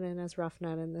confident as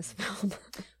Ruffnut in this film.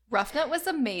 Ruffnut was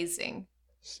amazing.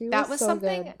 That was so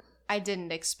something good. I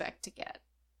didn't expect to get.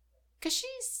 Because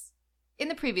she's, in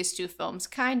the previous two films,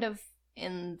 kind of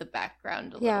in the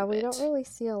background a little bit. We don't really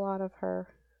see a lot of her.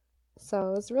 So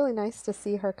it was really nice to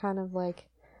see her kind of like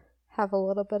have a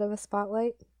little bit of a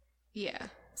spotlight. Yeah.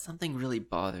 Something really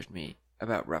bothered me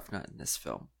about Ruffnut in this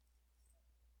film.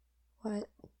 What?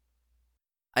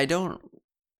 How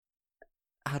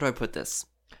do I put this?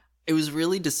 It was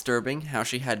really disturbing how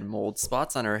she had mold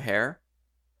spots on her hair,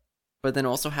 but then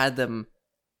also had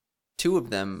two of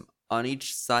them on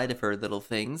each side of her little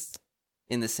things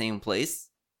in the same place,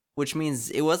 which means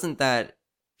it wasn't that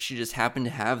she just happened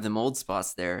to have the mold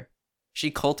spots there. She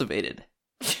cultivated.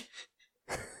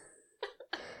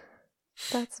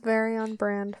 That's very on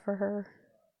brand for her.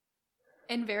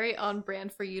 And very on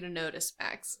brand for you to notice,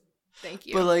 Max. Thank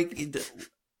you. But like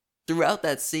throughout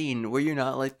that scene, were you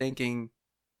not like thinking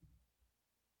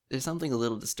there's something a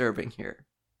little disturbing here?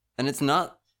 And it's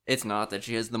not that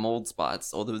she has the mold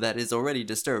spots, although that is already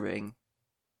disturbing.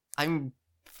 I'm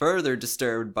further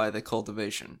disturbed by the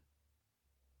cultivation.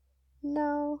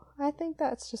 No, I think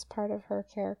that's just part of her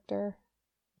character.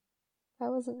 I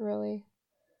wasn't really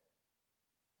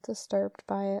disturbed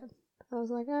by it. I was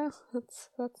like, oh, that's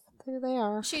who they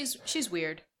are. She's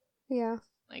weird. Yeah.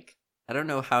 Like, I don't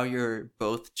know how you're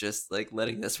both just like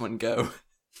letting this one go.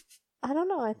 I don't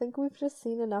know. I think we've just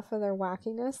seen enough of their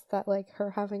wackiness that like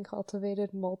her having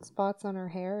cultivated mold spots on her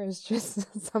hair is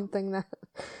just something that.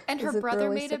 and her isn't brother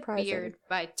really made surprising. a beard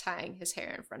by tying his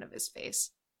hair in front of his face.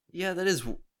 Yeah,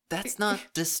 that's not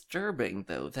disturbing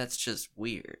though. That's just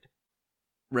weird.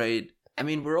 Right? I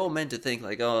mean, we're all meant to think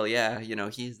like, oh yeah, he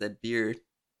has that beard.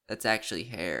 That's actually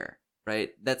hair,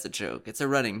 right? That's a joke. It's a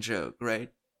running joke,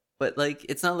 right? But like,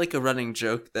 it's not like a running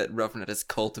joke that Ruffnut has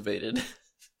cultivated.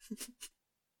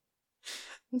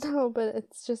 No, but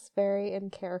it's just very in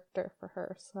character for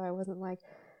her. So I wasn't like,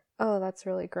 oh, that's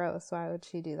really gross. Why would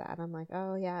she do that? I'm like,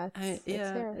 oh yeah, it's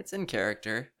hair. It's in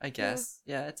character, I guess.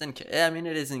 Yeah, it's in. I mean,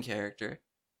 it is in character.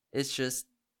 It's just,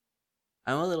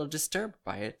 I'm a little disturbed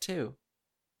by it too.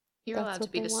 You're That's allowed what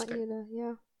to be they want disturbed. you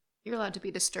to, You're allowed to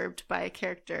be disturbed by a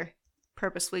character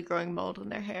purposely growing mold in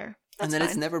their hair. That's and then fine.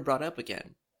 it's never brought up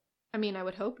again. I mean, I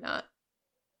would hope not.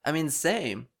 I mean,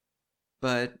 same,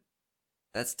 but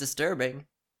that's disturbing.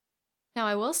 Now,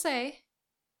 I will say,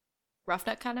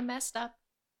 Ruffnut kind of messed up.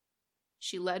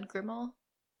 She led Grimmel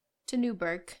to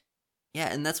Newburgh.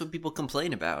 Yeah, and that's what people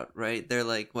complain about, right? They're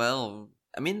like, well,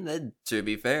 I mean, to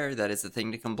be fair, that is the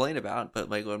thing to complain about, but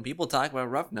like when people talk about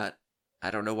Ruffnut,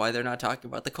 I don't know why they're not talking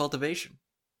about the cultivation.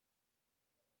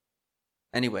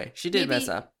 Anyway, she did mess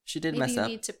up. She did mess up.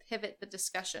 Maybe you need to pivot the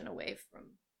discussion away from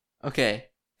Okay.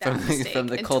 that mistake from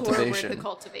the and cultivation. toward the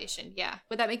cultivation. Yeah.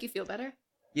 Would that make you feel better?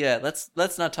 Yeah,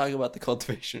 let's not talk about the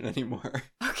cultivation anymore.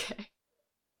 Okay.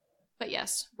 But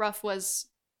yes, Ruff was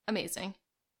amazing.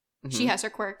 Mhm. She has her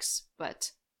quirks,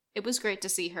 but it was great to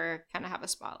see her kind of have a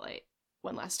spotlight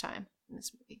one last time in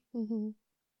this movie. Mm-hmm.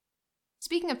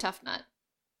 Speaking of Tough Nut,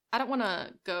 I don't want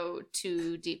to go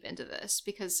too deep into this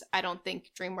because I don't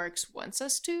think DreamWorks wants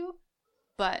us to,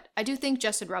 but I do think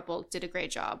Justin Ruppel did a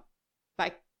great job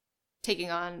by taking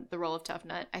on the role of Tough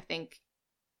Nut. I think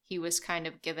he was kind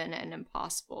of given an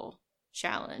impossible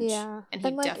challenge. Yeah. And he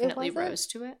And, like, it definitely wasn't- rose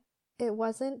to it. It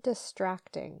wasn't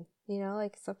distracting,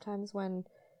 like sometimes when,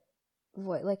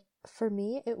 like for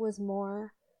me, it was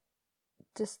more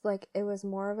just like it was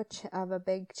more of a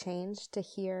big change to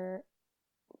hear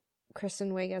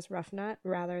Kristen Wiig as Ruffnut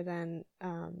rather than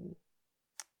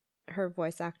her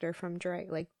voice actor from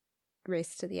like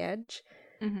Race to the Edge.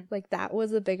 Mm-hmm. Like that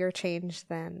was a bigger change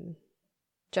than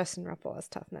Justin Ruppel as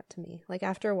Tough Nut to me. Like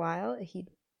after a while, he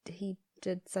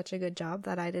did such a good job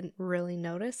that I didn't really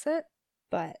notice it.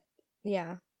 But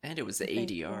yeah, And it was the I think,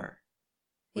 ADR,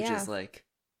 which yeah. is like,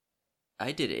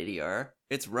 I did ADR.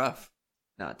 It's rough.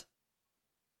 Not.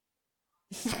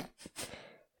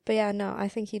 But yeah, no, I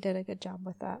think he did a good job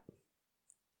with that.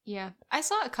 Yeah. I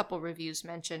saw a couple reviews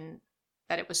mention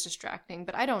that it was distracting,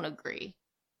 but I don't agree.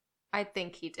 I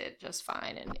think he did just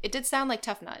fine. And it did sound like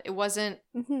Tough Nut. It wasn't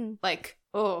Mm-hmm. like,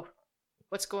 oh,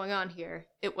 what's going on here?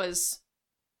 It was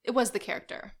the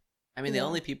character. I mean, the Yeah.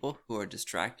 only people who are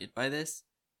distracted by this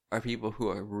are people who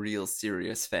are real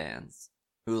serious fans,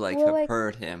 who like Well, have like-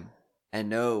 heard him and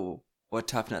know what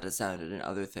Tough Nut has sounded in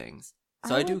other things.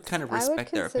 So I do kind of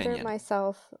respect their I would consider opinion.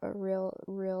 myself a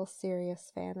real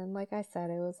serious fan, and like I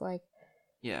said, it was like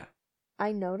Yeah.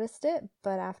 I noticed it,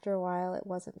 but after a while, it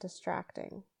wasn't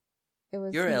distracting. It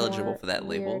was. You're eligible more for that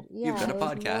label. weird. You've got a it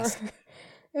was podcast. more-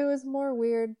 it was more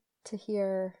weird to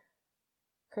hear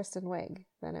Kristen Wiig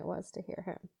than it was to hear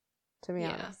him. To be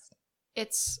Yeah. honest.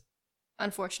 It's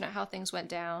unfortunate how things went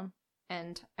down,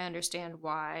 and I understand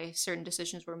why certain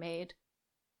decisions were made.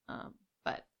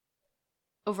 But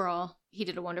overall, he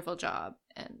did a wonderful job,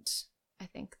 and I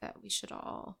think that we should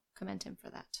all commend him for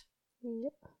that.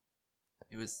 Yep.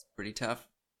 It was pretty tough.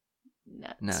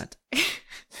 Nut.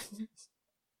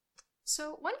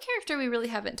 So, one character we really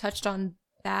haven't touched on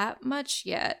that much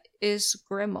yet is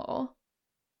Grimmel.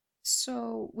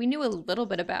 So, we knew a little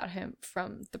bit about him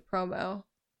from the promo.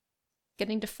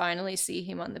 Getting to finally see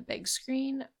him on the big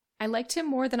screen, I liked him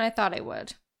more than I thought I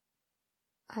would.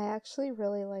 I actually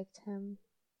really liked him.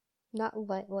 Not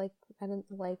like I didn't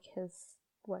like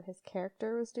what his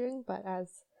character was doing, but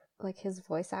as like his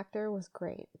voice actor was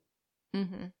great.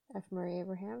 Mm-hmm. F. Murray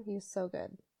Abraham, he was so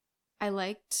good. I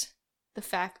liked the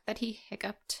fact that he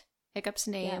hiccuped Hiccup's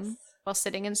name Yes. while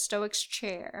sitting in Stoic's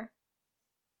chair.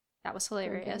 That was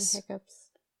Drinking hilarious. Hiccup's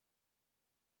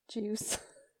juice.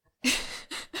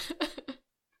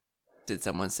 Did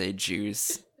someone say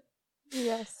juice?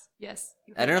 Yes. Yes.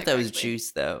 you I heard don't know if that was correctly.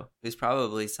 juice though. It was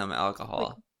probably some alcohol.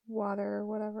 Like water or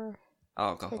whatever.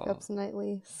 Alcohol. Hiccup's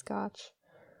nightly scotch.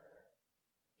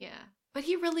 Yeah. But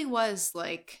he really was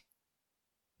like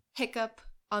Hiccup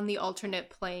on the alternate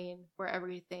plane where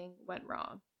everything went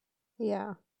wrong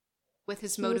Yeah. with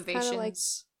his He was kinda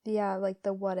motivations. like- Yeah, like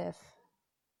the what if.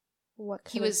 What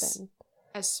could He have was been.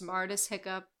 as smart as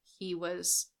Hiccup. He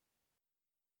was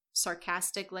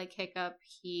sarcastic like Hiccup.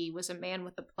 He was a man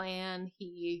with a plan.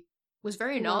 He was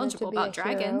very He wanted to knowledgeable be about a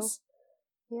hero. dragons.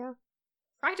 Yeah.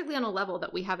 Practically on a level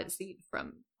that we haven't seen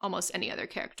from almost any other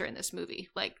character in this movie.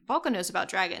 Like, Vulcan knows about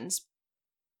dragons.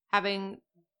 Having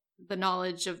the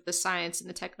knowledge of the science and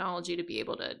the technology to be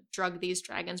able to drug these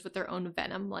dragons with their own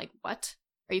venom, like, what?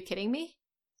 Are you kidding me?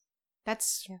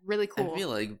 That's Yeah. really cool. I feel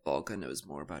like Volca knows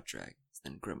more about dragons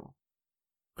than Grimmel.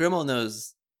 Grimmel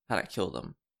knows how to kill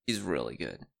them. He's really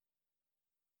good.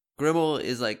 Grimmel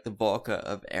is like the Volca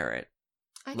of Eret.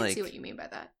 I can see like- what you mean by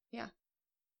that. Yeah.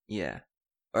 Yeah.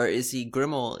 Or is he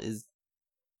Grimmel is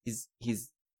he's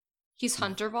He's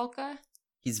Hunter Volca,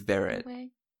 he's in a Verret.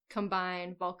 way.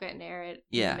 Combine Volca and Eret.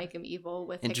 Yeah. Make him evil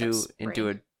with Into Hiccup's into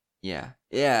brain. a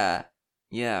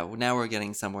yeah. Well, now we're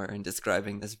getting somewhere in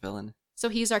describing this villain. So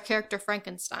he's our character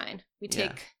Frankenstein. We Yeah.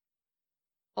 take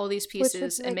all these Which would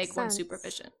pieces and make make one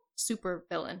sense. super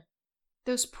villain.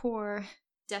 Those poor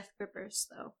death grippers,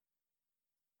 though.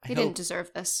 I They hope, didn't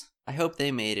deserve this. I hope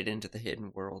they made it into the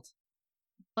hidden world.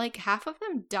 Like, half of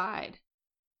them died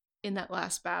in that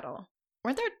last battle.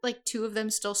 Weren't there, like, 2 of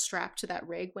them still strapped to that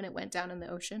rig when it went down in the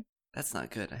ocean? That's not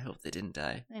good. I hope they didn't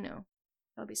die. I know.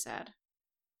 That'll be sad.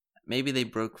 Maybe they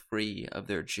broke free of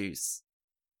their juice.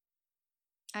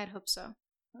 I'd hope so.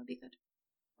 That would be good.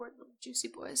 Poor little juicy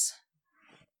boys.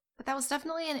 But that was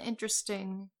definitely an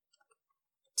interesting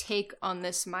take on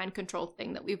this mind control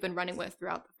thing that we've been running with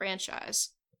throughout the franchise.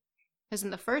 Because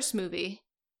in the first movie,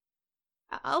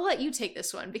 I'll let you take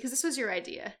this one because this was your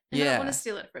idea. And I don't want Yeah. to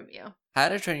steal it from you. How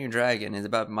to Train Your Dragon is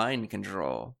about mind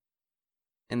control.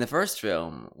 In the first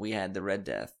film, we had the Red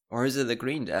Death. Or is it the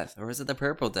Green Death? Or is it the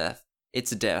Purple Death?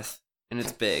 It's a death. And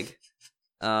it's big.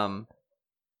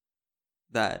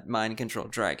 That mind control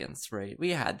dragons, right? We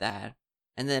had that.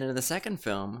 And then in the second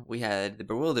film, we had the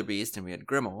Bewilderbeast and we had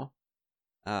Grimmel.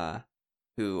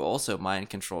 Who also mind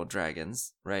controlled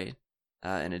dragons, right?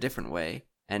 In a different way.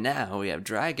 And now we have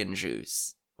Dragon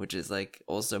Juice, which is like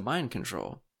also mind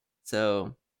control.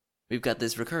 So we've got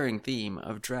this recurring theme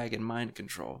of dragon mind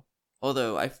control.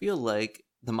 Although I feel like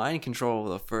the mind control of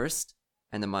the first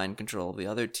and the mind control of the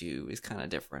other two is kind of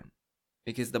different.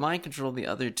 Because the mind control of the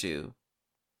other two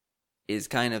is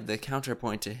kind of the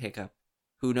counterpoint to Hiccup,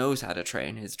 who knows how to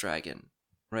train his dragon,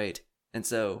 right? And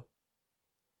so,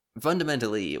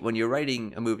 fundamentally, when you're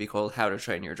writing a movie called How to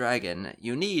Train Your Dragon,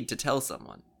 you need to tell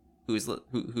someone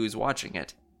who's watching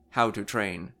it how to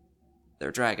train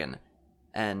their dragon.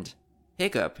 And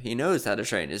Hiccup, he knows how to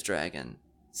train his dragon,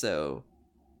 so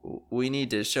we need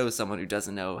to show someone who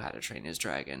doesn't know how to train his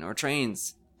dragon, or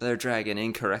trains their dragon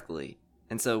incorrectly.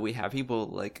 And so we have people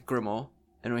like Grimmel,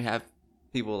 and we have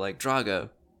people like Drago,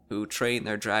 who train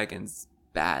their dragons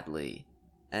badly.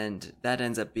 And that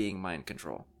ends up being mind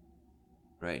control.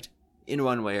 Right? In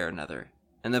one way or another.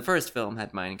 And the first film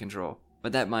had mind control,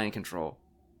 but that mind control,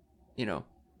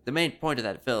 the main point of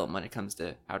that film when it comes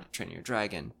to How to Train Your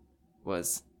Dragon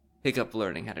was Hiccup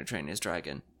learning how to train his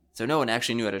dragon. So no one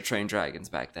actually knew how to train dragons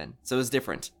back then. So it was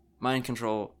different. Mind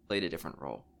control played a different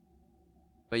role.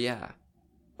 But yeah,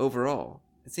 overall,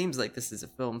 it seems like this is a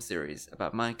film series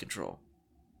about mind control.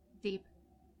 Deep.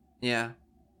 Yeah,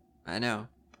 I know.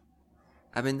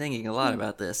 I've been thinking a lot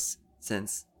about this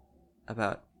since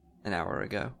about an hour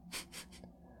ago.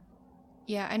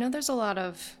 Yeah, I know there's a lot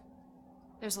of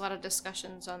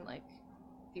discussions on like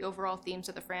the overall themes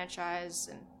of the franchise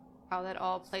and how that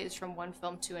all plays from one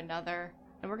film to another,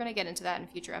 and we're gonna get into that in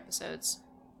future episodes.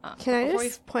 Can I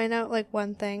just point out like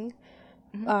one thing?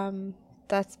 Mhm.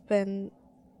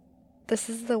 This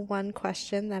is the one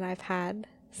question that I've had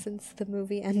since the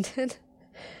movie ended.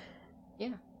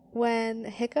 Yeah. When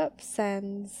Hiccup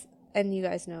sends, and you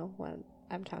guys know what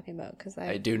I'm talking about because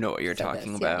I do know what you're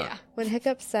talking about. Yeah. When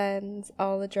Hiccup sends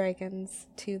all the dragons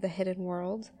to the hidden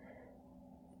world,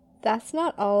 that's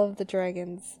not all of the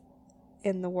dragons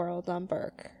in the world on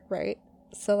Berk, right?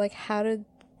 So, like, how did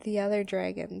the other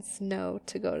dragons know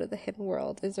to go to the hidden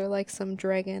world? Is there, like, some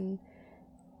dragon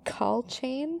call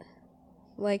chain?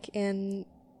 Like in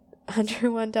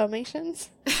 101 Dalmatians?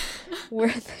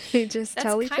 Where they just That's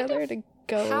tell each kind other of to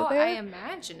go how there? I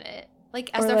imagine it. Like,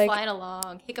 as Or, they're like- flying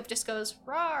along, Hiccup just goes,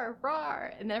 "Rawr,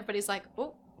 rawr," and then everybody's like,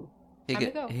 "Oh, time to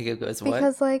go. Hiccup goes, what?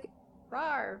 Because, like,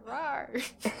 rawr, rawr."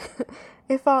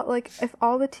 if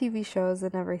all the TV shows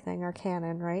and everything are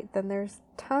canon, right? Then there's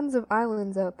tons of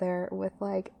islands out there with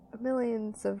like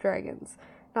millions of dragons.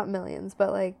 Not millions,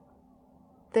 but like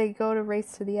they go to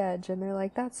Race to the Edge and they're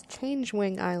like, that's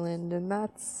Changewing Island and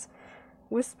that's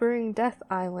Whispering Death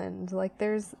Island. Like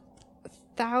there's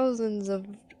thousands of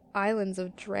islands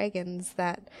of dragons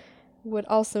that would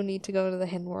also need to go to the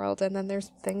hidden world. And then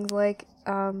there's things like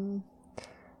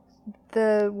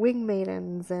the Wing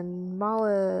Maidens and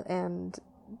Mala and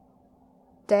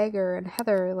Dagger and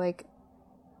Heather. Like,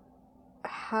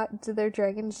 how do their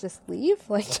dragons just leave?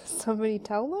 Like, does somebody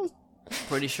tell them?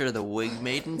 Pretty sure the Wing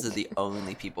Maidens are the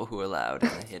only people who are allowed in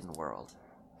the hidden world.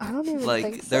 I don't even Like,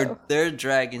 think so. their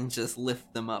dragons just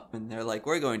lift them up and they're like,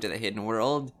 we're going to the hidden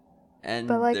world. And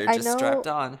But, like, they're I just know- strapped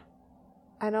on.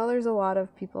 I know there's a lot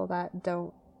of people that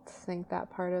don't think that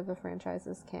part of the franchise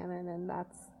is canon and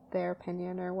that's their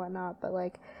opinion or whatnot, but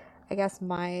like I guess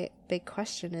my big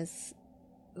question is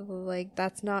like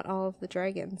that's not all of the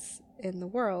dragons in the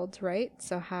world, right?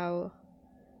 So how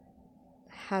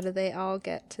do they all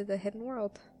get to the hidden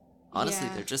world? Honestly,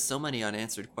 Yeah. there are just so many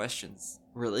unanswered questions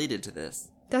related to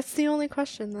this. That's the only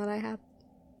question that I have.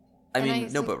 I And mean, I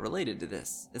no, think- but related to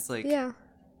this. It's like, Yeah.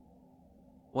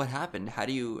 what happened? How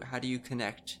do you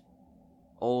connect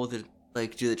all the,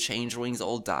 like, do the Changelings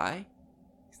all die?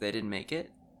 Because they didn't make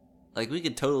it? Like, we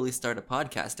could totally start a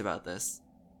podcast about this.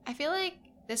 I feel like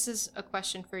this is a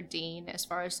question for Dean as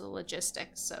far as the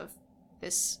logistics of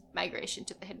this migration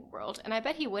to the hidden world, and I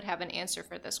bet he would have an answer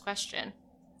for this question.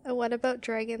 And what about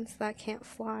dragons that can't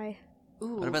fly?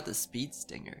 Ooh. What about the Speed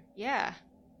Stinger? Yeah.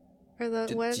 Or the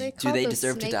Do- what are do- they do called? they Those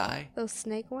deserve to snake- die? Those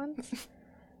snake ones?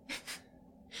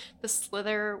 The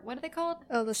Slither... What are they called?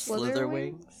 Oh, the slither Slitherwing?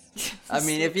 wings? I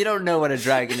mean, if you don't know what a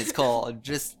dragon is called,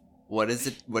 just what does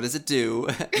it do?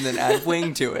 And then add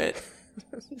wing to it.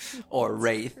 Or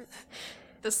wraith.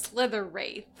 The Slither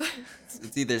Wraith.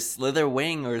 It's either slither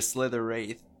wing or slither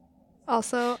wraith.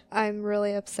 Also, I'm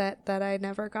really upset that I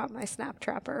never got my snap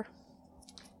trapper.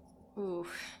 Ooh,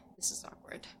 this is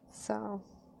awkward. So,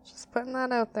 just putting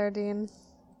that out there, Dean.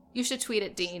 You should tweet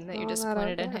at Dean that you're Throwing that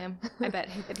out disappointed in there. him. I bet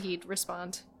that he'd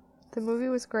respond. The movie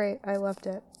was great. I loved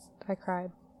it. I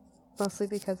cried. Mostly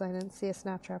because I didn't see a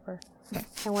snap trapper.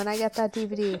 And when I get that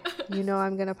DVD, you know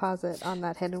I'm going to pause it on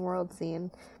that hidden world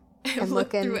scene and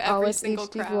look in through all every its single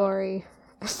HD crowd. glory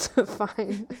to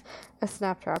find a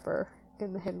snap trapper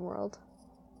in the hidden world.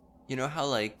 You know how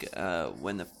like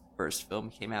when the first film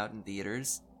came out in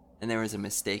theaters and there was a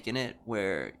mistake in it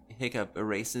where Hiccup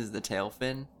erases the tail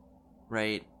fin,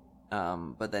 right?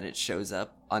 But then it shows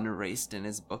up unerased in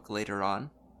his book later on.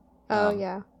 Oh,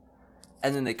 yeah.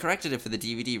 And then they corrected it for the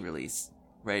DVD release,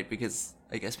 right? Because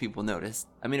I guess people noticed.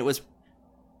 I mean,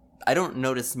 I don't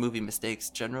notice movie mistakes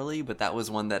generally, but that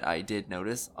was one that I did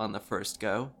notice on the first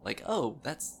go. Like, oh,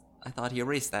 I thought he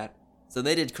erased that. So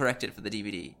they did correct it for the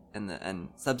DVD and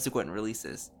subsequent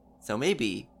releases. So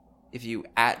maybe if you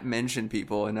mention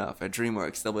people enough at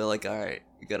DreamWorks, they'll be like, all right,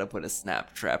 you gotta put a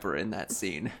Snap Trapper in that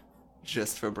scene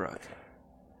just for Brooke.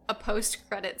 A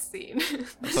post-credit scene.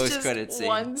 Post-credit scene.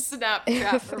 One snap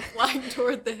trapper flying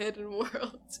toward the hidden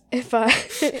world. If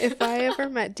I ever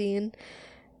met Dean,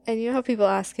 and you know how people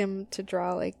ask him to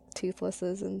draw like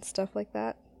toothlesses and stuff like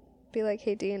that, be like,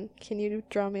 hey Dean, can you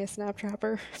draw me a Snap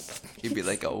Trapper? You'd be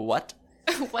like, a what?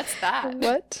 What's that?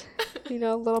 What? You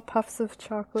know, little puffs of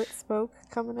chocolate smoke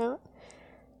coming out.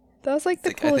 That was like the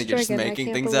I coolest think you're just dragon. making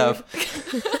I can't things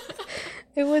believe. up.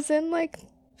 It was in like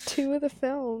 2 of the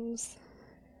films.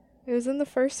 It was in the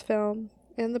first film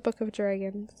and the Book of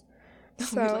Dragons.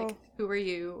 So Like, who are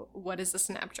you? What is a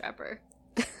Snap Trapper?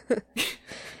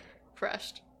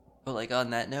 Crushed. But like on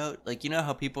that note, like you know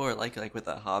how people are like with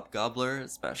a hobgobbler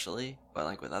especially, but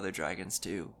like with other dragons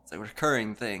too. It's like a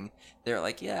recurring thing. They're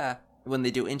like, yeah, when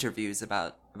they do interviews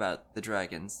about the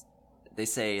dragons, they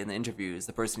say in the interviews,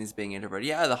 the person who's being interviewed,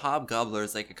 yeah, the hobgobbler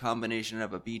is like a combination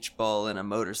of a beach ball and a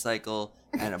motorcycle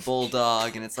and a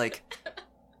bulldog, and it's like,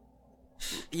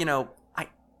 you know,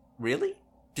 really?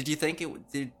 Did you think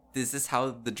is this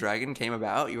how the dragon came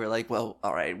about? You were like, well,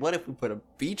 all right, what if we put a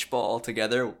beach ball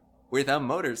together with a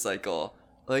motorcycle?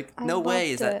 Like, no way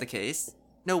is that the case.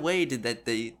 No way did that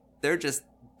they're just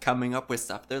coming up with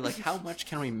stuff. They're like, how much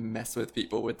can we mess with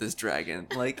people with this dragon?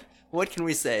 Like, what can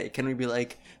we say? Can we be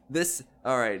like, this,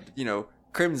 all right, you know,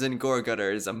 Crimson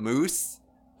Goregutter is a moose.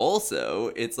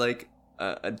 Also, it's like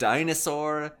a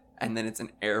dinosaur, and then it's an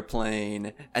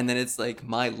airplane, and then it's like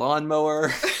my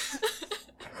lawnmower.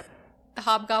 The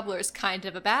hobgobbler is kind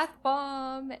of a bath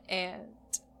bomb and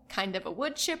kind of a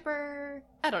wood chipper.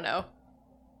 I don't know.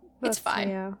 It's fine.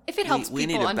 Yeah. If it helps we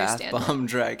people need a understand. bath bomb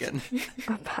dragon.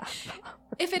 A bath bomb.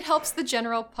 If it helps the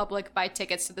general public buy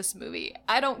tickets to this movie,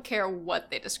 I don't care what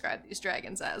they describe these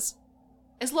dragons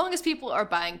as long as people are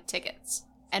buying tickets.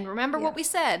 And remember what we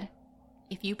said.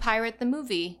 If you pirate the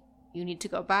movie, you need to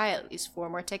go buy at least 4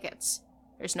 more tickets.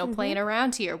 There's no playing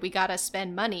around here. We gotta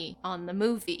spend money on the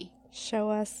movie. Show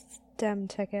us dem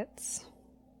tickets.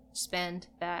 Spend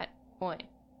that coin,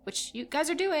 which you guys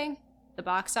are doing. The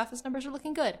box office numbers are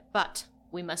looking good, but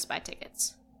we must buy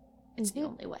tickets. It's the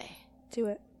only way. Do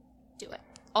it. Do it.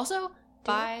 Also,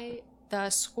 buy the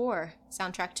score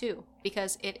soundtrack too,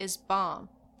 because it is bomb.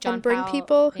 John And bring Powell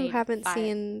people who made haven't 5.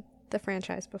 seen the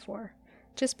franchise before.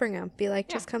 Just bring them. Be like,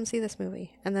 just come see this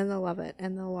movie. And then they'll love it.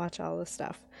 And they'll watch all this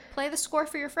stuff. Play the score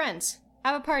for your friends.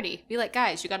 Have a party. Be like,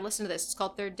 guys, you gotta listen to this. It's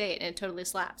called Third Date, and it totally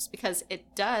slaps. Because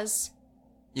it does.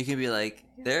 You can be like,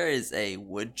 there is a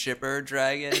wood chipper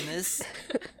dragon in this.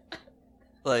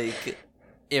 Like,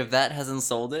 if that hasn't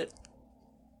sold it,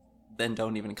 then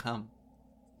don't even come.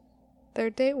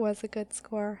 Third Date was a good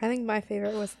score. I think my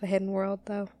favorite was The Hidden World,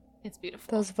 though. It's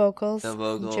beautiful. Those vocals. The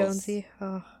vocals. Jonesy.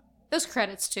 Oh. Those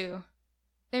credits, too.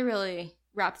 They really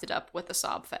wrapped it up with a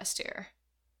sob fest here.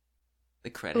 The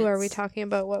credits. Ooh, are we talking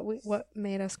about what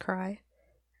made us cry?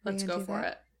 Let's go for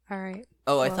it. All right.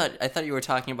 Oh, Well- I thought you were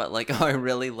talking about like, oh, I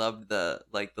really loved the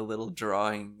little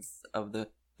drawings of the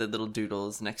little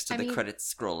doodles next to I the mean,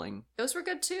 credits scrolling. Those were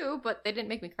good too, but they didn't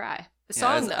make me cry. The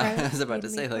Yeah, song, though. I was about Made to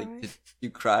me say, cry. like, did you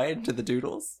cry to the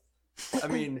doodles? I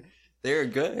mean, they're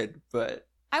good, but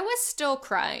I was still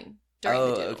crying during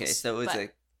the doodles. okay, so it but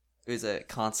was a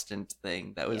constant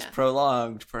thing that was Yeah.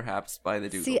 prolonged, perhaps, by the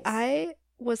doodles. See, I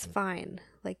was fine.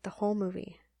 Like, the whole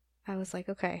movie. I was like,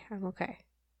 okay, I'm okay.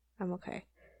 I'm okay.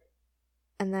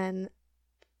 And then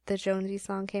the Jonesy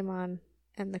song came on,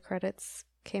 and the credits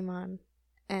came on,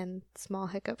 and Small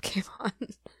Hiccup came on.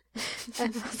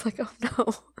 And I was like, oh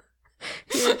no.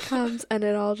 Here it comes. And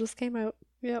it all just came out.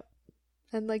 Yep.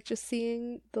 And like just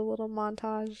seeing the little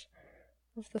montage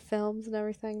of the films and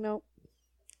everything. Nope.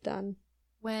 Done.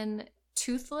 when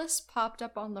Toothless popped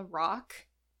up on the rock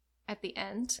at the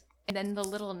end, and then the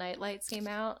little nightlights came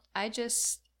out, I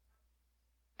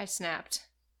snapped.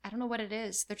 I don't know what it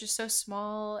is. They're just so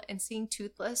small, and seeing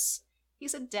Toothless,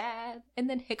 he's a dad, and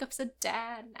then Hiccup's a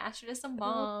dad, and Astrid is a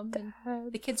mom, and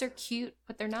Dad. the kids are cute,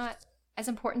 but they're not as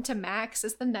important to Max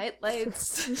as the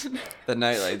nightlights. The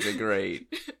nightlights are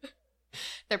great.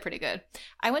 They're pretty good.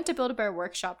 I went to Build-A-Bear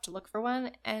Workshop to look for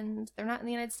one, and they're not in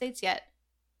the United States yet.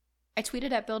 I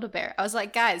tweeted at Build-A-Bear. I was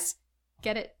like, guys,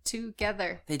 get it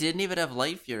together. They didn't even have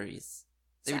Life Furies.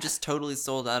 They were Sad. just totally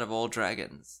sold out of all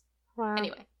dragons. Wow.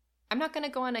 Anyway, I'm not going to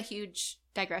go on a huge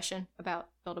digression about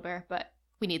Build-A-Bear, but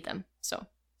we need them. So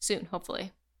soon,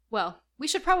 hopefully. Well, we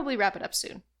should probably wrap it up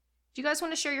soon. Do you guys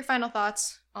want to share your final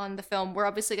thoughts on the film? We're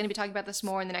obviously going to be talking about this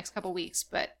more in the next couple weeks,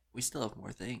 but We still have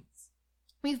more things.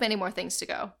 we have many more things to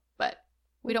go. But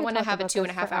we don't could want to talk have a about 2.5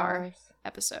 this for hour hours.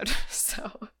 episode. So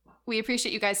we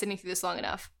appreciate you guys sitting through this long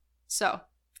enough. So,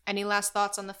 any last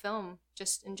thoughts on the film,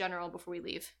 just in general, before we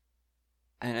leave?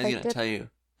 And I I was gonna did-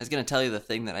 tell you the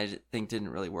thing that I think didn't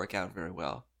really work out very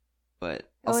well, but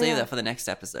I'll Oh, save yeah. that for the next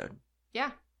episode.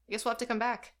 Yeah, I guess we'll have to come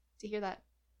back to hear that.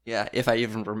 Yeah, if I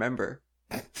even remember.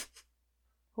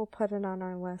 We'll put it on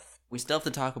our list. We still have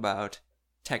to talk about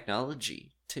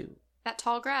technology too. That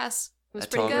tall grass was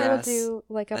That pretty tall good. grass. We'll do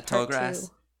like a That tall part grass.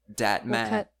 2. Dat We'll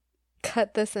man.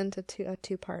 cut this into a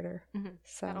two-parter. Mhm,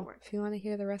 that'll So work. if you want to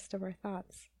hear the rest of our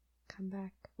thoughts, come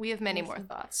back. We have many more Awesome.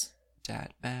 thoughts.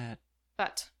 Dat man.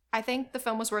 But I think the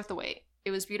film was worth the wait.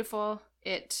 It was beautiful.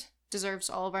 It deserves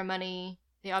all of our money.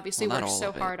 They obviously Well, not worked all so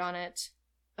of it. hard on it.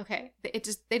 Okay,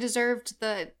 they deserved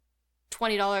the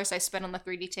 $20 I spent on the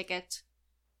 3D ticket.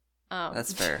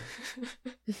 That's fair.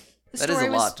 The That is story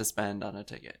a was- lot to spend on a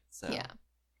ticket. So Yeah.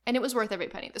 And it was worth every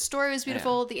penny. The story was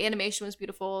beautiful. The animation was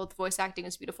beautiful. The voice acting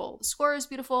was beautiful. The score was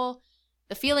beautiful.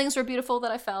 The feelings were beautiful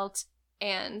that I felt.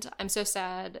 And I'm so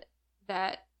sad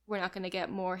that we're not going to get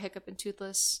more Hiccup and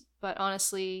Toothless. But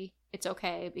honestly, it's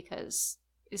okay because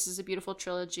this is a beautiful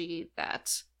trilogy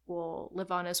that will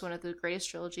live on as one of the greatest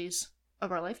trilogies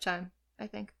of our lifetime, I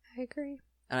think. I agree.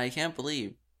 And I can't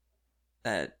believe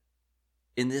that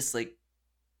in this like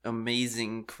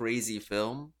amazing, crazy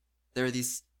film, there are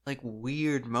these like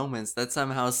weird moments that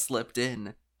somehow slipped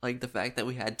in. Like the fact that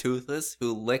we had Toothless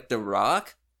who licked a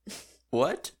rock.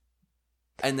 What?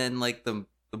 And then like the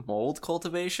mold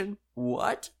cultivation.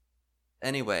 What?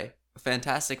 Anyway, a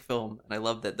fantastic film, and I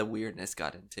love that the weirdness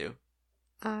got into.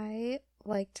 I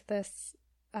liked this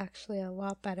actually a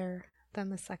lot better than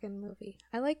the second movie.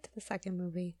 I liked the second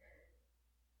movie,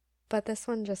 but this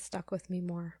one just stuck with me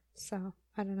more. So,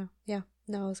 I don't know. Yeah,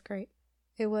 no, it was great.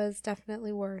 It was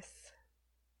definitely worth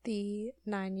the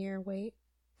 9-year wait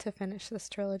to finish this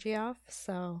trilogy off.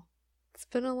 So, it's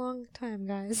been a long time,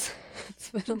 guys. It's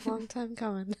been a long time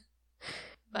coming.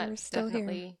 But We're still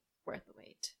definitely here. worth the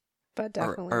wait. But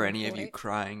definitely. Are worth any the of you wait.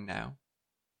 crying now?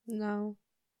 No.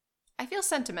 I feel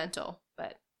sentimental,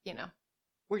 but, you know,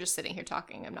 we're just sitting here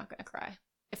talking. I'm not going to cry.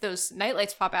 If those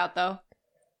nightlights pop out, though,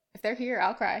 if they're here,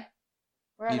 I'll cry.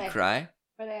 Where are You'd they? cry?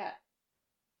 Where are they at?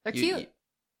 They're You- cute.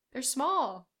 They're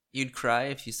small. You'd cry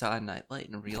if you saw a nightlight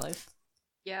in real life?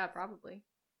 Yeah, probably.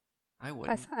 I If I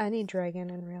wouldn't. saw any dragon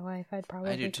in real life, I'd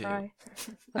probably do too. cry.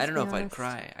 I Let's don't know be if I'd honest.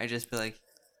 cry. I'd just be like,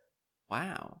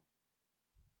 wow.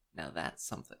 Now that's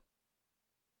something.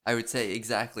 I would say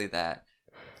exactly that.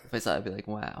 If I saw it, I'd be like,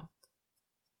 wow.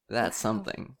 That's Wow.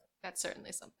 something. That's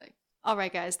certainly something. All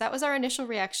right, guys. That was our initial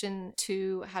reaction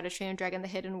to How to Train Your Dragon: The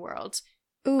Hidden World.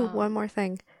 Ooh, Um, one more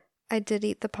thing. I did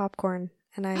eat the popcorn,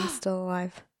 and I'm still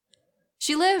alive.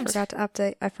 She lived. Forgot to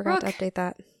update. I forgot Brooke. to update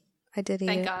that. I did eat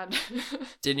Thank it. God.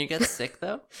 Didn't you get sick,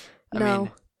 though? No.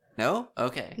 No?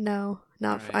 Okay. No,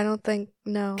 not. Alright. I don't think.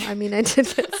 No, I mean I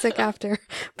did get sick after,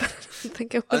 but I don't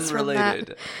think it was Unrelated.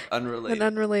 from that. Unrelated. An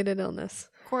unrelated illness.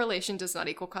 Correlation does not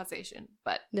equal causation,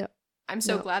 but No. I'm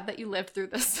so No. glad that you lived through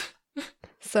this.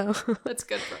 So That's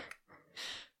good, Brooke.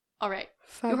 All right. You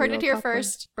 5 heard real it here popcorn.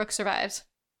 first. Brooke survived.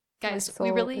 My Guys, soul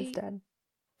we really is dead.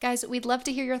 Guys, we'd love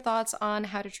to hear your thoughts on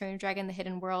How to Train Your Dragon: The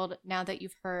Hidden World now that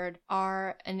you've heard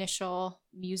our initial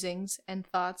musings and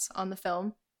thoughts on the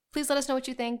film. Please let us know what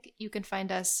you think. You can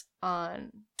find us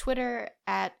on Twitter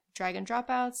at Dragon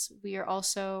Dropouts. We are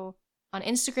also on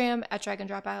Instagram at Dragon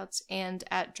Dropouts and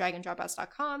at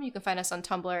dragondropouts.com. You can find us on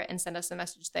Tumblr and send us a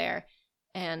message there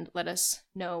and let us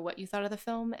know what you thought of the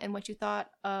film and what you thought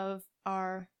of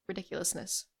our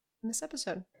ridiculousness in this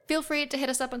episode. Feel free to hit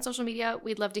us up on social media.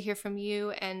 We'd love to hear from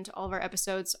you, and all of our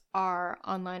episodes are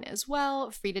online as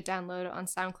well, free to download on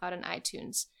SoundCloud and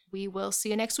iTunes. We will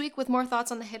see you next week with more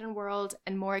thoughts on the hidden world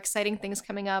and more exciting things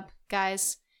coming up.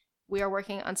 Guys, we are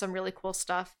working on some really cool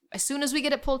stuff. As soon as we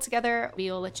get it pulled together,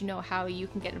 we'll let you know how you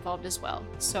can get involved as well.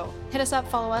 So hit us up,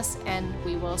 follow us, and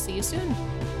we will see you soon.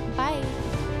 Bye.